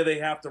where they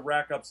have to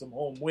rack up some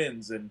home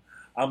wins, and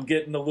I'm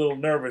getting a little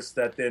nervous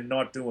that they're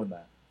not doing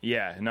that.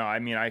 Yeah, no, I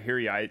mean, I hear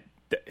you.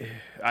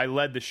 I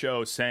led the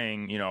show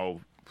saying,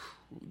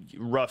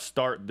 rough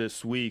start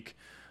this week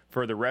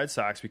for the Red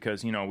Sox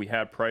because, we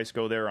had Price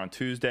go there on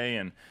Tuesday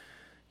and,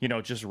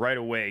 just right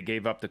away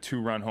gave up the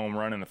 2-run home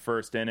run in the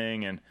first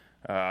inning and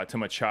to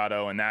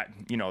Machado, and that,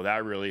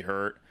 that really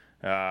hurt.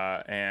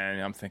 And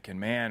I'm thinking,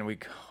 man, we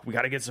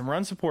got to get some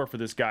run support for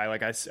this guy.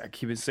 Like I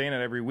keep saying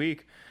it every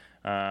week.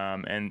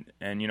 And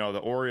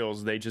the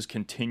Orioles, they just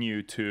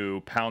continue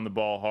to pound the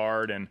ball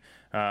hard. And,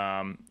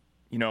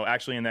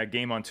 actually in that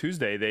game on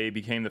Tuesday, they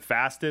became the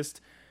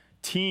fastest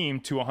team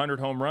to 100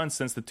 home runs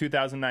since the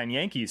 2009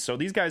 Yankees. So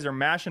these guys are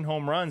mashing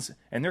home runs,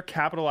 and they're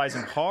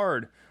capitalizing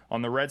hard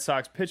on the Red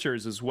Sox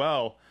pitchers as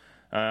well.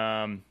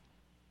 It's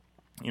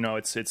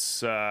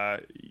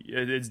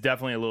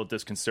definitely a little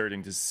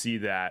disconcerting to see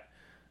that.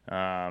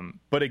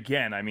 But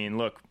again, I mean,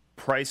 look,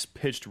 Price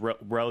pitched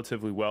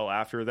relatively well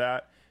after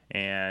that,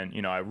 and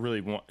I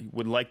really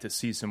would like to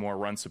see some more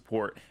run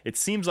support. It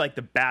seems like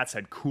the bats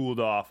had cooled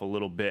off a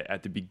little bit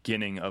at the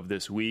beginning of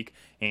this week,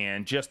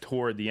 and just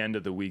toward the end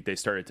of the week, they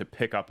started to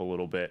pick up a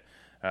little bit.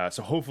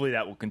 So hopefully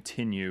that will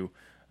continue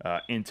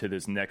into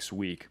this next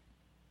week.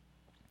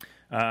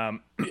 I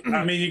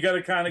mean, you got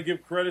to kind of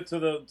give credit to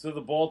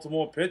the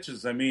Baltimore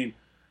pitchers. I mean,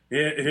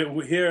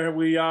 here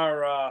we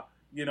are,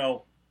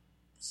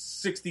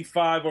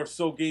 65 or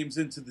so games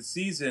into the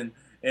season,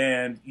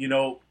 and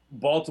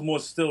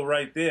Baltimore's still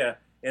right there,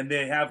 and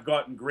they have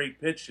gotten great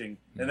pitching,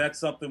 and that's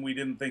something we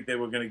didn't think they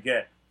were going to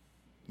get.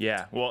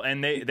 Yeah, well,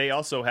 and they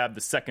also have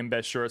the second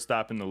best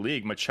shortstop in the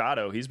league,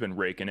 Machado. He's been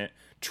raking it.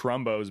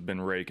 Trumbo's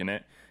been raking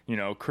it.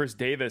 Chris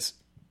Davis,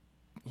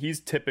 he's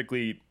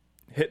typically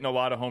hitting a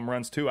lot of home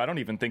runs too. I don't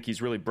even think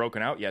he's really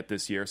broken out yet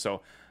this year,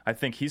 so I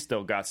think he's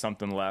still got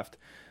something left.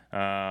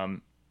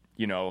 It's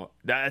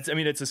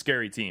a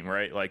scary team,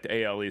 right? Like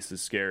the AL East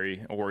is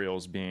scary.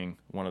 Orioles being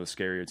one of the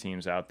scarier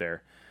teams out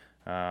there.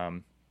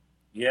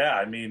 Yeah,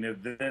 I mean,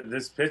 if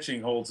this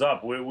pitching holds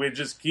up, we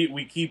just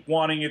keep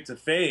wanting it to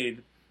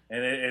fade,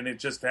 and it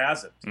just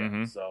hasn't.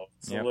 Mm-hmm. So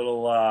it's Yep.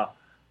 a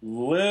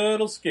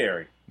little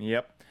scary.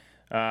 Yep.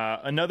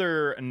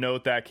 Another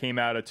note that came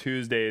out of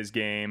Tuesday's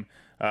game,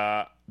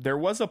 there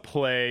was a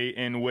play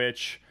in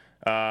which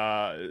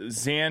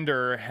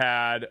Xander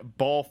had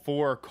ball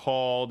 4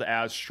 called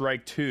as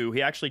strike 2.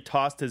 He actually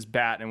tossed his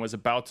bat and was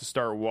about to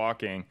start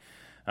walking,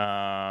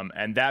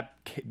 and that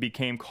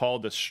became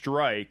called a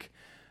strike.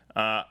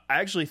 I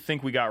actually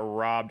think we got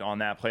robbed on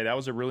that play. That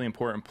was a really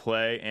important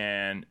play,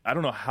 and I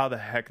don't know how the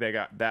heck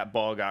that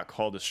ball got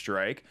called a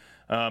strike.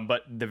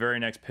 But the very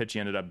next pitch, he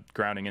ended up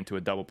grounding into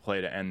a double play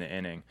to end the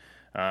inning.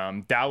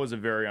 That was a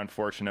very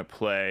unfortunate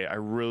play. I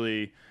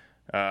really,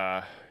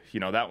 that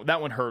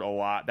one hurt a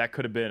lot. That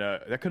could have been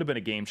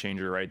a game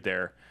changer right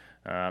there.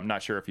 I'm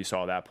not sure if you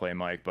saw that play,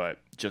 Mike, but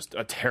just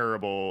a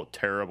terrible,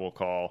 terrible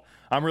call.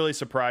 I'm really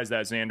surprised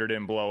that Xander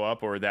didn't blow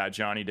up or that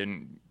Johnny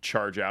didn't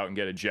charge out and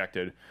get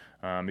ejected.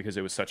 Because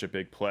it was such a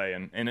big play.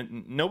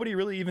 And nobody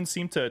really even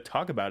seemed to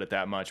talk about it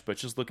that much, but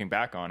just looking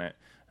back on it,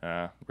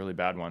 really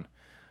bad one.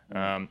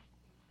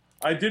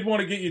 I did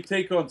want to get your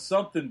take on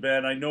something,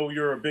 Ben. I know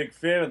you're a big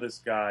fan of this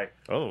guy.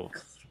 Oh.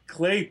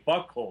 Clay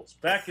Buchholz,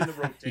 back in the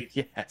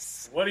rotation.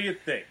 Yes. What do you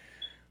think?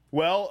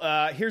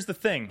 Well, here's the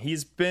thing.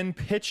 He's been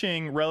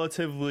pitching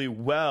relatively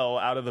well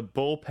out of the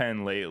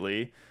bullpen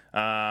lately.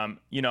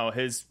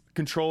 His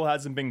control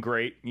hasn't been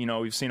great.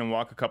 We've seen him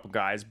walk a couple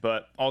guys,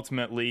 but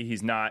ultimately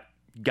he's not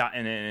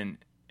gotten in,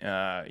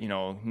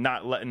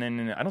 not letting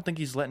in. I don't think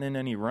he's letting in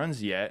any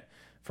runs yet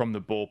from the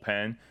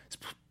bullpen. He's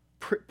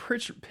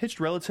pitched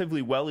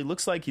relatively well. He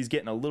looks like he's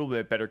getting a little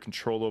bit better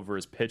control over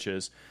his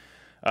pitches.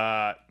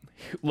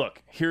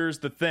 Look, here's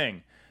the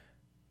thing.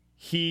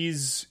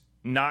 He's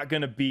not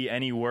going to be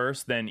any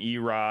worse than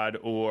Erod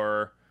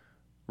or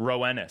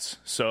Roenis.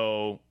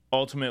 So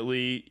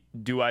ultimately,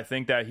 do I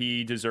think that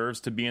he deserves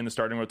to be in the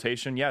starting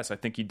rotation? Yes, I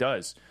think he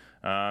does.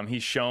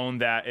 He's shown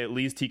that at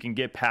least he can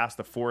get past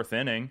the 4th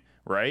inning,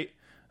 right?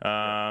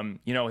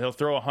 He'll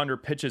throw 100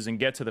 pitches and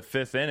get to the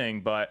 5th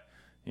inning, but,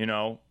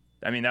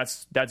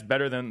 that's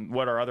better than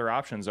what our other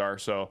options are.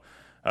 So,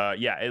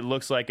 it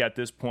looks like at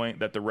this point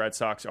that the Red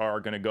Sox are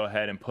going to go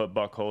ahead and put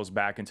Buchholz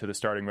back into the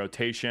starting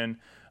rotation.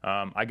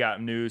 I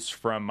got news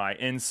from my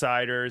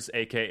insiders,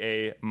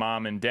 a.k.a.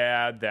 Mom and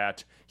Dad,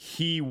 that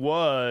he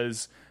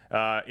was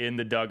in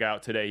the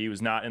dugout today. He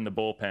was not in the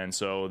bullpen,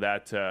 so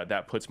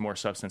that puts more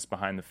substance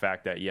behind the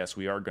fact that, yes,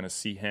 we are going to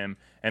see him.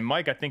 And,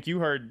 Mike, I think you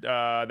heard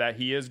that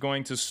he is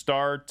going to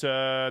start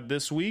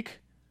this week?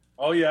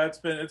 Oh, yeah,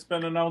 it's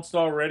been announced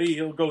already.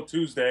 He'll go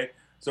Tuesday,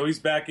 so he's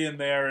back in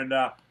there, and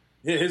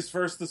his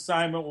first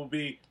assignment will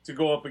be to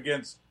go up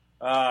against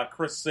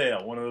Chris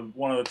Sale, one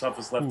of the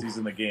toughest lefties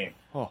in the game,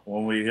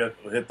 when we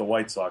hit the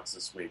White Sox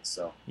this week.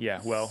 So yeah,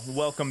 well,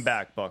 welcome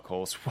back,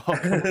 Buchholz.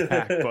 Welcome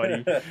back,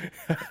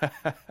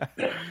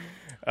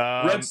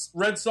 buddy.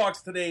 Red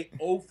Sox today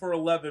 0 for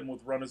 11 with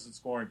runners in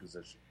scoring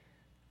position.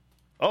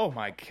 Oh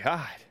my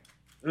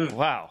God!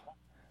 Wow,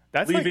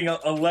 that's leaving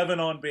 11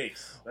 on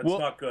base. That's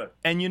not good.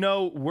 And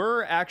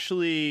we're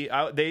actually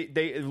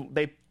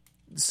they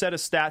set a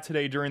stat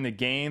today during the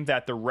game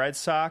that the Red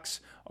Sox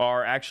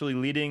are actually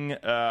leading.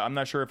 I'm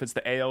not sure if it's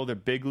the AL, the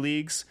big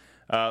leagues,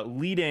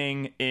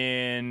 leading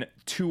in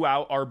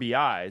 2-out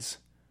RBIs.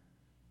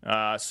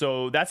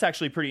 So that's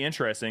actually pretty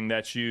interesting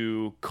that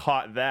you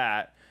caught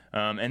that.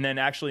 And then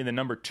actually the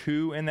number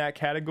 2 in that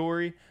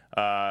category,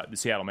 the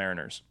Seattle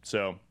Mariners.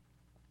 So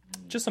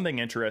just something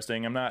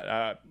interesting.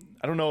 I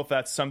don't know if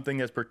that's something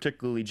that's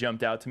particularly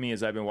jumped out to me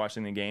as I've been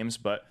watching the games,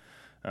 but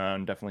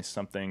definitely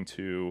something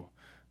to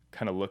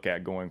kind of look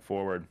at going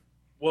forward.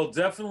 Well,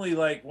 definitely,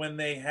 like when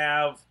they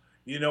have,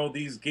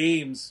 these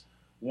games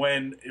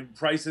when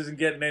Price isn't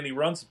getting any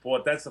run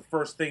support, that's the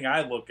first thing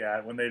I look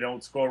at when they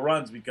don't score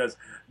runs, because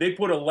they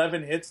put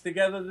 11 hits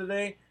together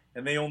today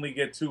and they only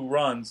get 2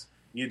 runs.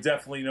 You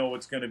definitely know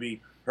it's going to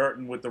be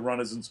hurting with the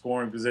runners in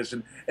scoring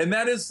position. And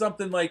that is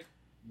something like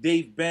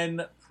they've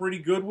been pretty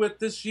good with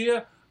this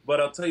year,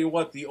 but I'll tell you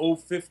what, the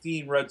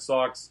 0-15 Red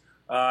Sox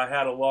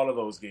had a lot of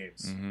those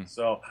games. Mm-hmm.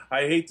 So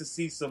I hate to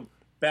see some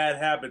bad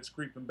habits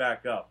creeping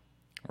back up.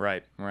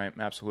 Right,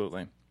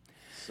 absolutely.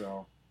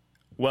 So,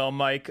 well,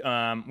 Mike,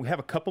 we have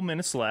a couple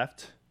minutes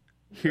left.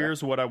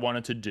 Here's what I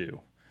wanted to do.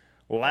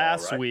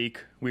 Last week,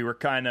 we were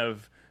kind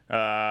of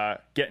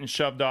getting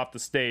shoved off the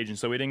stage, and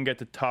so we didn't get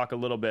to talk a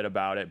little bit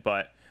about it,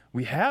 but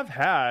we have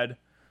had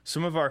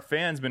some of our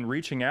fans been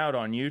reaching out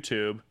on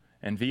YouTube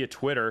and via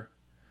Twitter,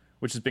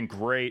 which has been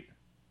great.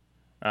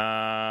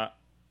 I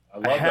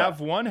have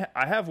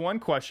one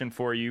question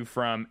for you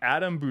from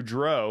Adam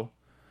Boudreau.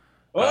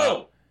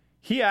 Oh!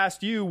 He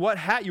asked you what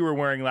hat you were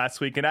wearing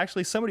last week, and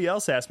actually somebody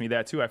else asked me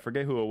that too. I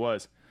forget who it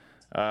was.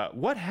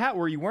 What hat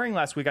were you wearing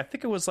last week? I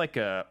think it was like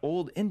a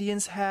old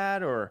Indians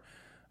hat or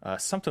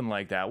something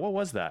like that. What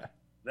was that?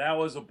 That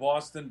was a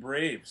Boston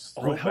Braves.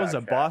 Oh, that was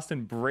a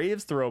Boston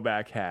Braves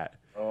throwback hat.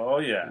 Oh,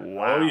 yeah.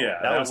 Wow. Oh, yeah.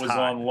 That was hot.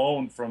 on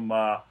loan from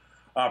our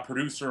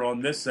producer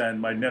on this end,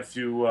 my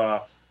nephew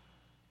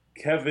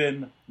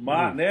Kevin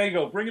Martin. There you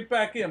go. Bring it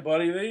back in,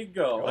 buddy. There you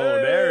go. Oh,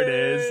 there it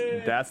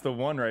is. That's the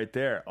one right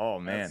there. Oh,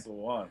 man. That's the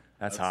one.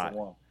 That's hot. The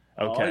one.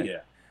 Okay. Oh, yeah.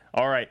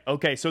 All right.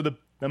 Okay. So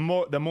the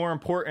more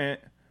important,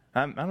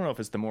 I don't know if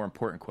it's the more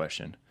important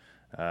question,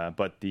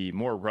 but the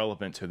more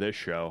relevant to this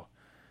show,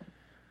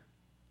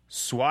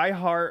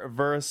 Swihart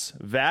versus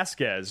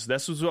Vasquez.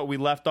 This was what we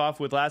left off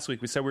with last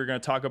week. We said we were going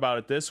to talk about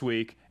it this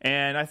week,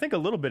 and I think a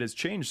little bit has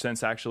changed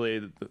since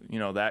actually,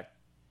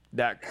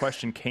 that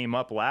question came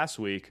up last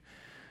week.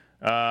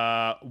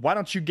 Why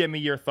don't you give me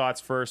your thoughts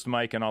first,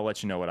 Mike, and I'll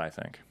let you know what I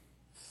think.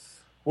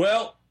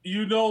 Well,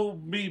 you know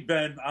me,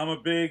 Ben. I'm a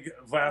big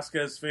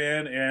Vasquez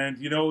fan, and,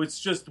 it's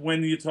just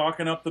when you're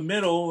talking up the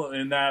middle,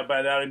 and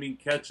by that I mean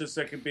catcher,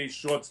 second base,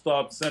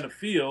 shortstop, center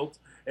field,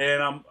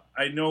 and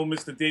I know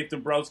Mr. Dave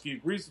Dombrowski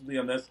agrees with me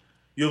on this,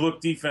 you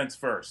look defense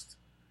first,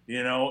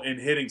 and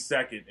hitting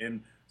second.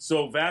 And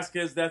so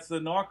Vasquez, that's the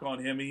knock on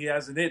him. He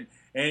hasn't hit,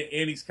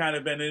 and he's kind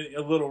of been in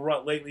a little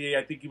rut lately.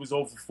 I think he was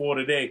 0 for 4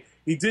 today.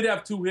 He did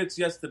have 2 hits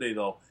yesterday,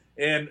 though,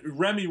 and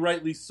Remy,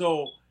 rightly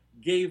so,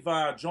 gave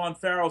John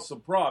Farrell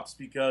some props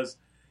because,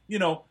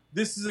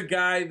 this is a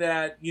guy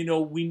that,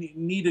 we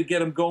need to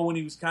get him going.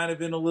 He was kind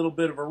of in a little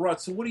bit of a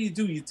rut. So what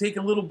do? You take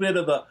a little bit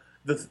of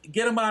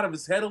get him out of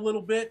his head a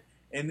little bit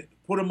and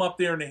put him up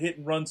there in a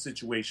hit-and-run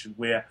situation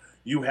where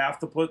you have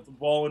to put the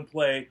ball in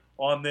play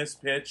on this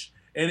pitch.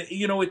 And,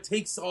 it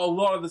takes a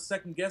lot of the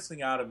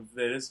second-guessing out of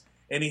this,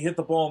 and he hit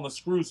the ball on the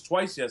screws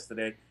twice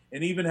yesterday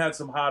and even had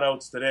some hot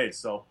outs today.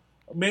 So,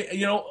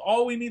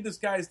 all we need this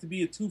guy is to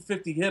be a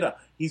 250 hitter.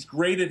 He's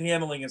great at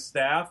handling his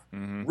staff.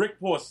 Mm-hmm. Rick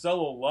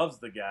Porcello loves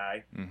the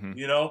guy.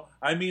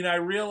 Mm-hmm. I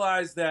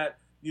realized that,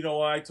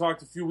 I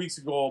talked a few weeks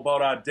ago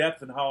about our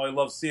depth and how I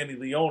love Sandy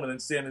Leon, and then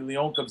Sandy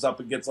Leon comes up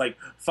and gets like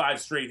 5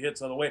 straight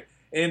hits on the way.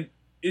 And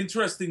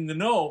interesting to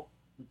know,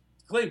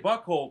 Clay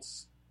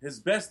Buchholz, his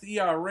best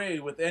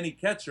ERA with any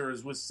catcher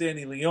is with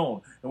Sandy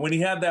Leon. And when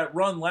he had that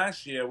run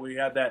last year, where he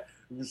had that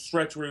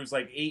stretch where he was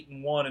like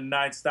 8-1 and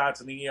 9 starts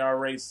and the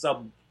ERA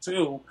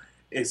sub-2,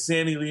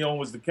 Sandy Leon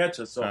was the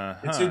catcher. So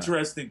It's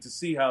interesting to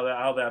see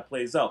how that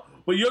plays out.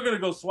 But you're going to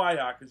go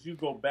Swihart because you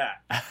go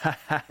back.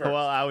 Well,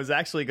 I was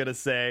going to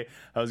say,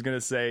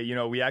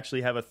 we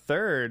actually have a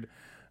third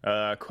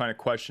kind of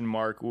question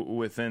mark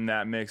within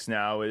that mix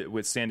now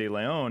with Sandy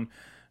Leon.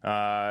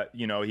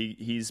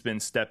 He's been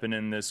stepping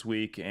in this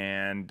week,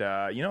 and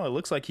it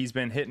looks like he's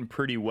been hitting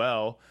pretty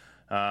well.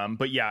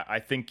 But yeah, I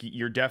think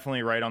you're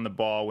definitely right on the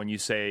ball when you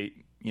say,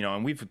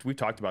 and we've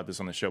talked about this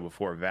on the show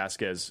before.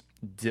 Vasquez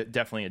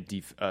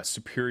definitely a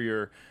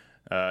superior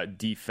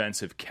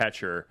defensive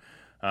catcher.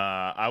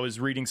 I was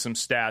reading some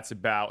stats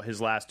about his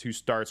last 2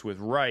 starts with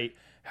Wright,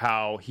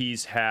 how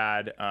he's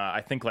had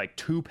I think like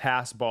 2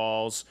 pass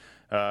balls,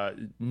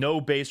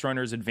 no base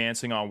runners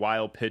advancing on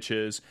wild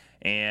pitches,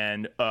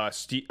 and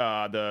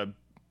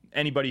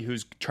anybody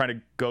who's trying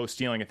to go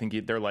stealing, I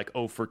think they're like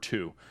 0 for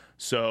 2.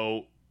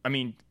 So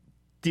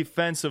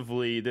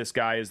defensively, this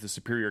guy is the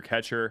superior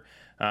catcher.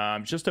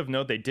 Just of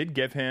note, they did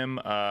give him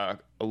a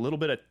little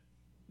bit of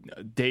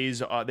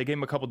days. They gave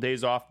him a couple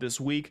days off this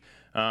week.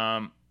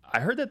 I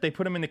heard that they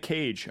put him in the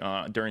cage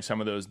during some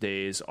of those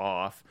days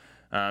off.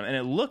 And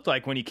it looked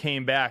like when he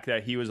came back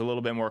that he was a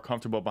little bit more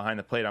comfortable behind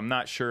the plate. I'm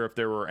not sure if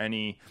there were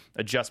any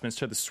adjustments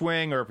to the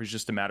swing or if it was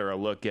just a matter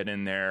of, get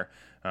in there,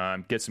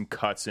 get some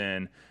cuts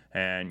in,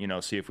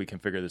 and, see if we can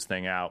figure this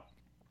thing out.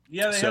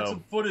 Yeah, they had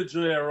some footage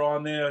there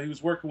on there. He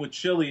was working with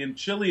Chile, and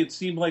Chile, it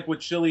seemed like what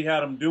Chile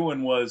had him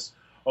doing was,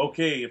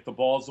 okay, if the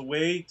ball's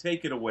away,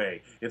 take it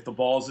away. If the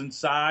ball's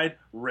inside,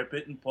 rip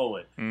it and pull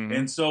it. Mm-hmm.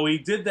 And so he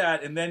did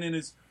that, and then in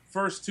his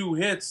first 2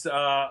 hits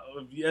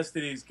of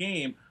yesterday's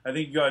game, I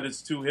think he got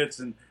his 2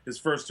 hits in his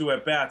first 2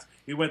 at-bats.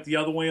 He went the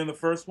other way on the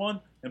first one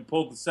and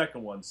pulled the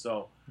second one.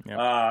 So,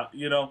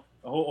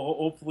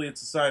 hopefully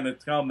it's a sign to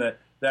come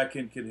that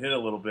can hit a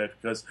little bit,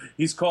 because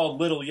he's called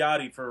Little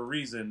Yachty for a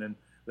reason, and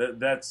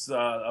that's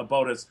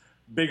about as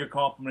big a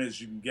compliment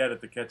as you can get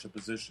at the catcher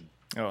position.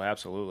 Oh,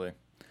 absolutely.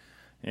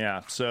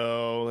 Yeah,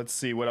 so let's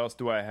see. What else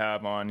do I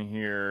have on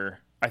here?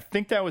 I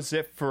think that was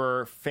it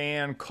for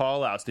fan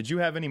call-outs. Did you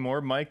have any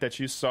more, Mike, that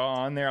you saw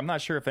on there? I'm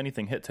not sure if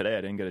anything hit today.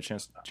 I didn't get a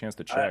chance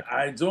to check.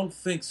 I don't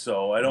think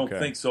so. I don't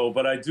think so.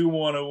 But I do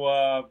want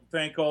to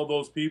thank all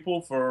those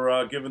people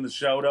for giving the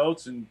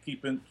shout-outs and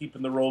keeping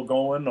the roll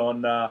going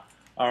on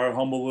our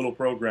humble little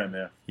program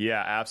here.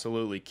 Yeah,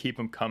 absolutely. Keep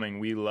them coming.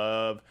 We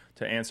love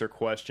to answer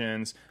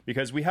questions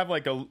because we have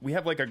like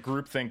a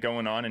group thing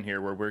going on in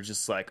here where we're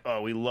just like,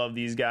 oh, we love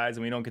these guys,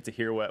 and we don't get to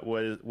hear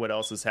what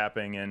else is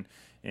happening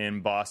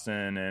in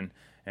Boston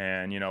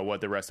and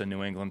what the rest of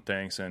New England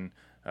thinks, and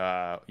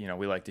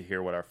we like to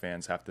hear what our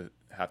fans have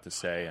to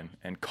say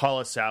and call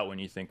us out when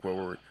you think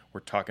we're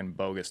talking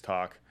bogus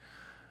talk.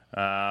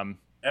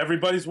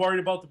 Everybody's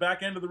worried about the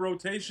back end of the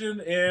rotation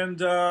and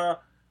the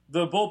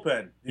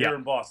bullpen here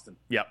in Boston.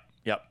 Yep.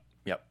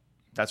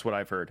 That's what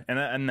I've heard,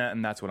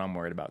 and that's what I'm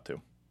worried about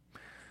too.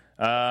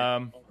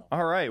 All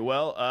right.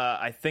 Well,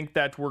 I think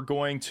that we're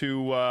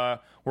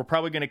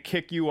probably going to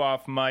kick you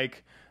off,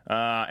 Mike.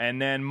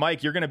 And then,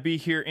 Mike, you're going to be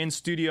here in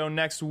studio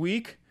next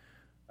week.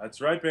 That's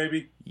right,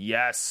 baby.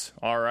 Yes.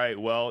 All right.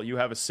 Well, you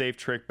have a safe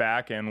trip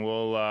back, and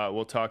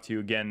we'll talk to you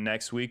again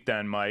next week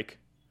then, Mike.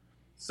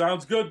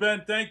 Sounds good,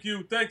 Ben. Thank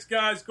you. Thanks,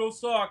 guys. Go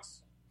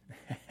Sox.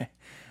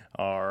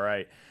 All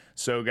right.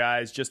 So,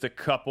 guys, just a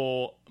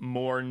couple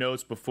more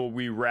notes before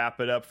we wrap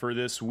it up for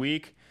this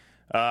week.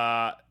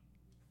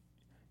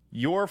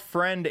 Your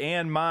friend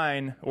and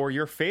mine, or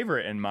your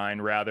favorite and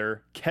mine,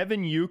 rather,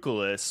 Kevin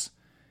Youkilis,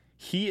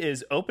 he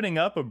is opening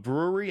up a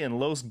brewery in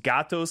Los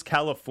Gatos,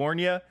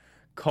 California,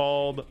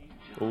 called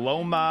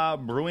Loma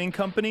Brewing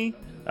Company.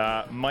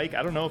 Mike,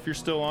 I don't know if you're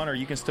still on or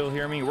you can still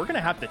hear me. We're going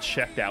to have to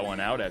check that one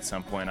out at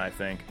some point, I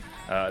think.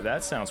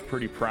 That sounds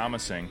pretty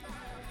promising.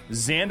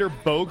 Xander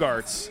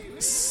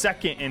Bogaerts,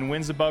 second in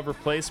wins above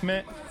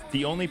replacement.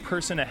 The only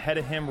person ahead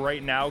of him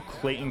right now,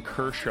 Clayton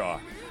Kershaw.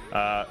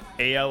 AL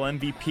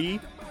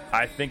MVP,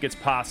 I think it's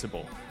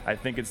possible. I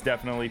think it's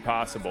definitely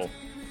possible.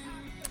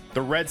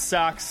 The Red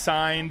Sox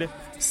signed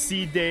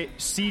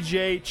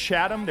C.J.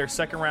 Chatham, their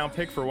second-round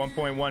pick, for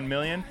 $1.1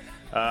 million.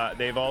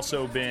 They've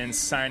also been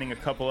signing a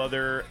couple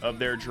other of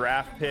their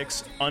draft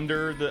picks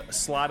under the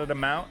slotted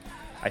amount.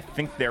 I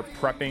think they're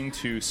prepping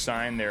to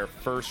sign their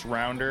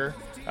first-rounder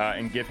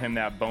and give him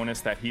that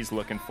bonus that he's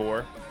looking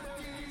for.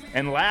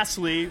 And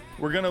lastly,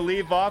 we're going to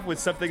leave off with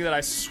something that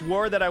I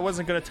swore that I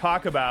wasn't going to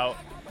talk about,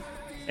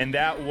 and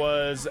that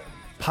was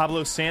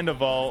Pablo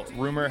Sandoval.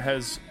 Rumor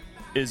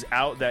is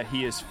out that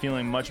he is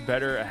feeling much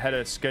better ahead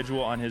of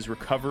schedule on his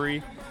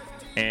recovery,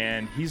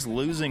 and he's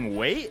losing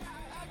weight?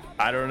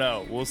 I don't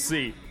know. We'll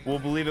see. We'll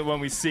believe it when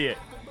we see it.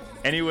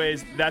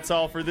 Anyways, that's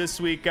all for this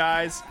week,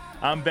 guys.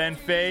 I'm Ben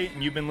Fay,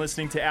 and you've been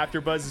listening to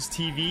AfterBuzz's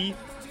TV,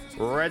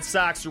 Red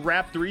Sox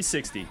Wrap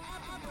 360.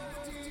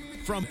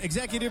 From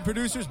executive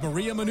producers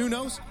Maria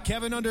Menounos,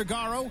 Kevin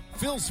Undergaro,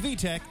 Phil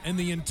Svitek, and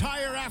the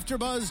entire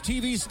AfterBuzz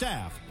TV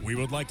staff, we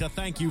would like to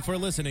thank you for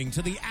listening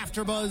to the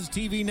AfterBuzz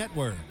TV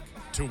network.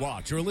 To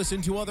watch or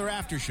listen to other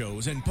after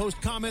shows and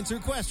post comments or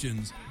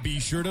questions, be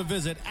sure to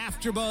visit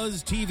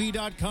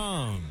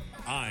AfterBuzzTV.com.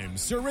 I'm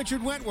Sir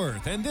Richard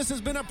Wentworth, and this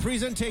has been a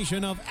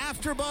presentation of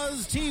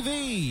AfterBuzz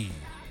TV.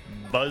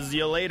 Buzz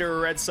you later,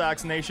 Red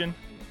Sox Nation.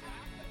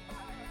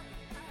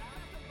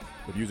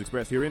 The views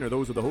expressed herein are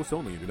those of the hosts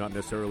only and do not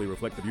necessarily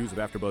reflect the views of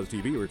AfterBuzz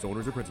TV or its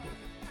owners or principals.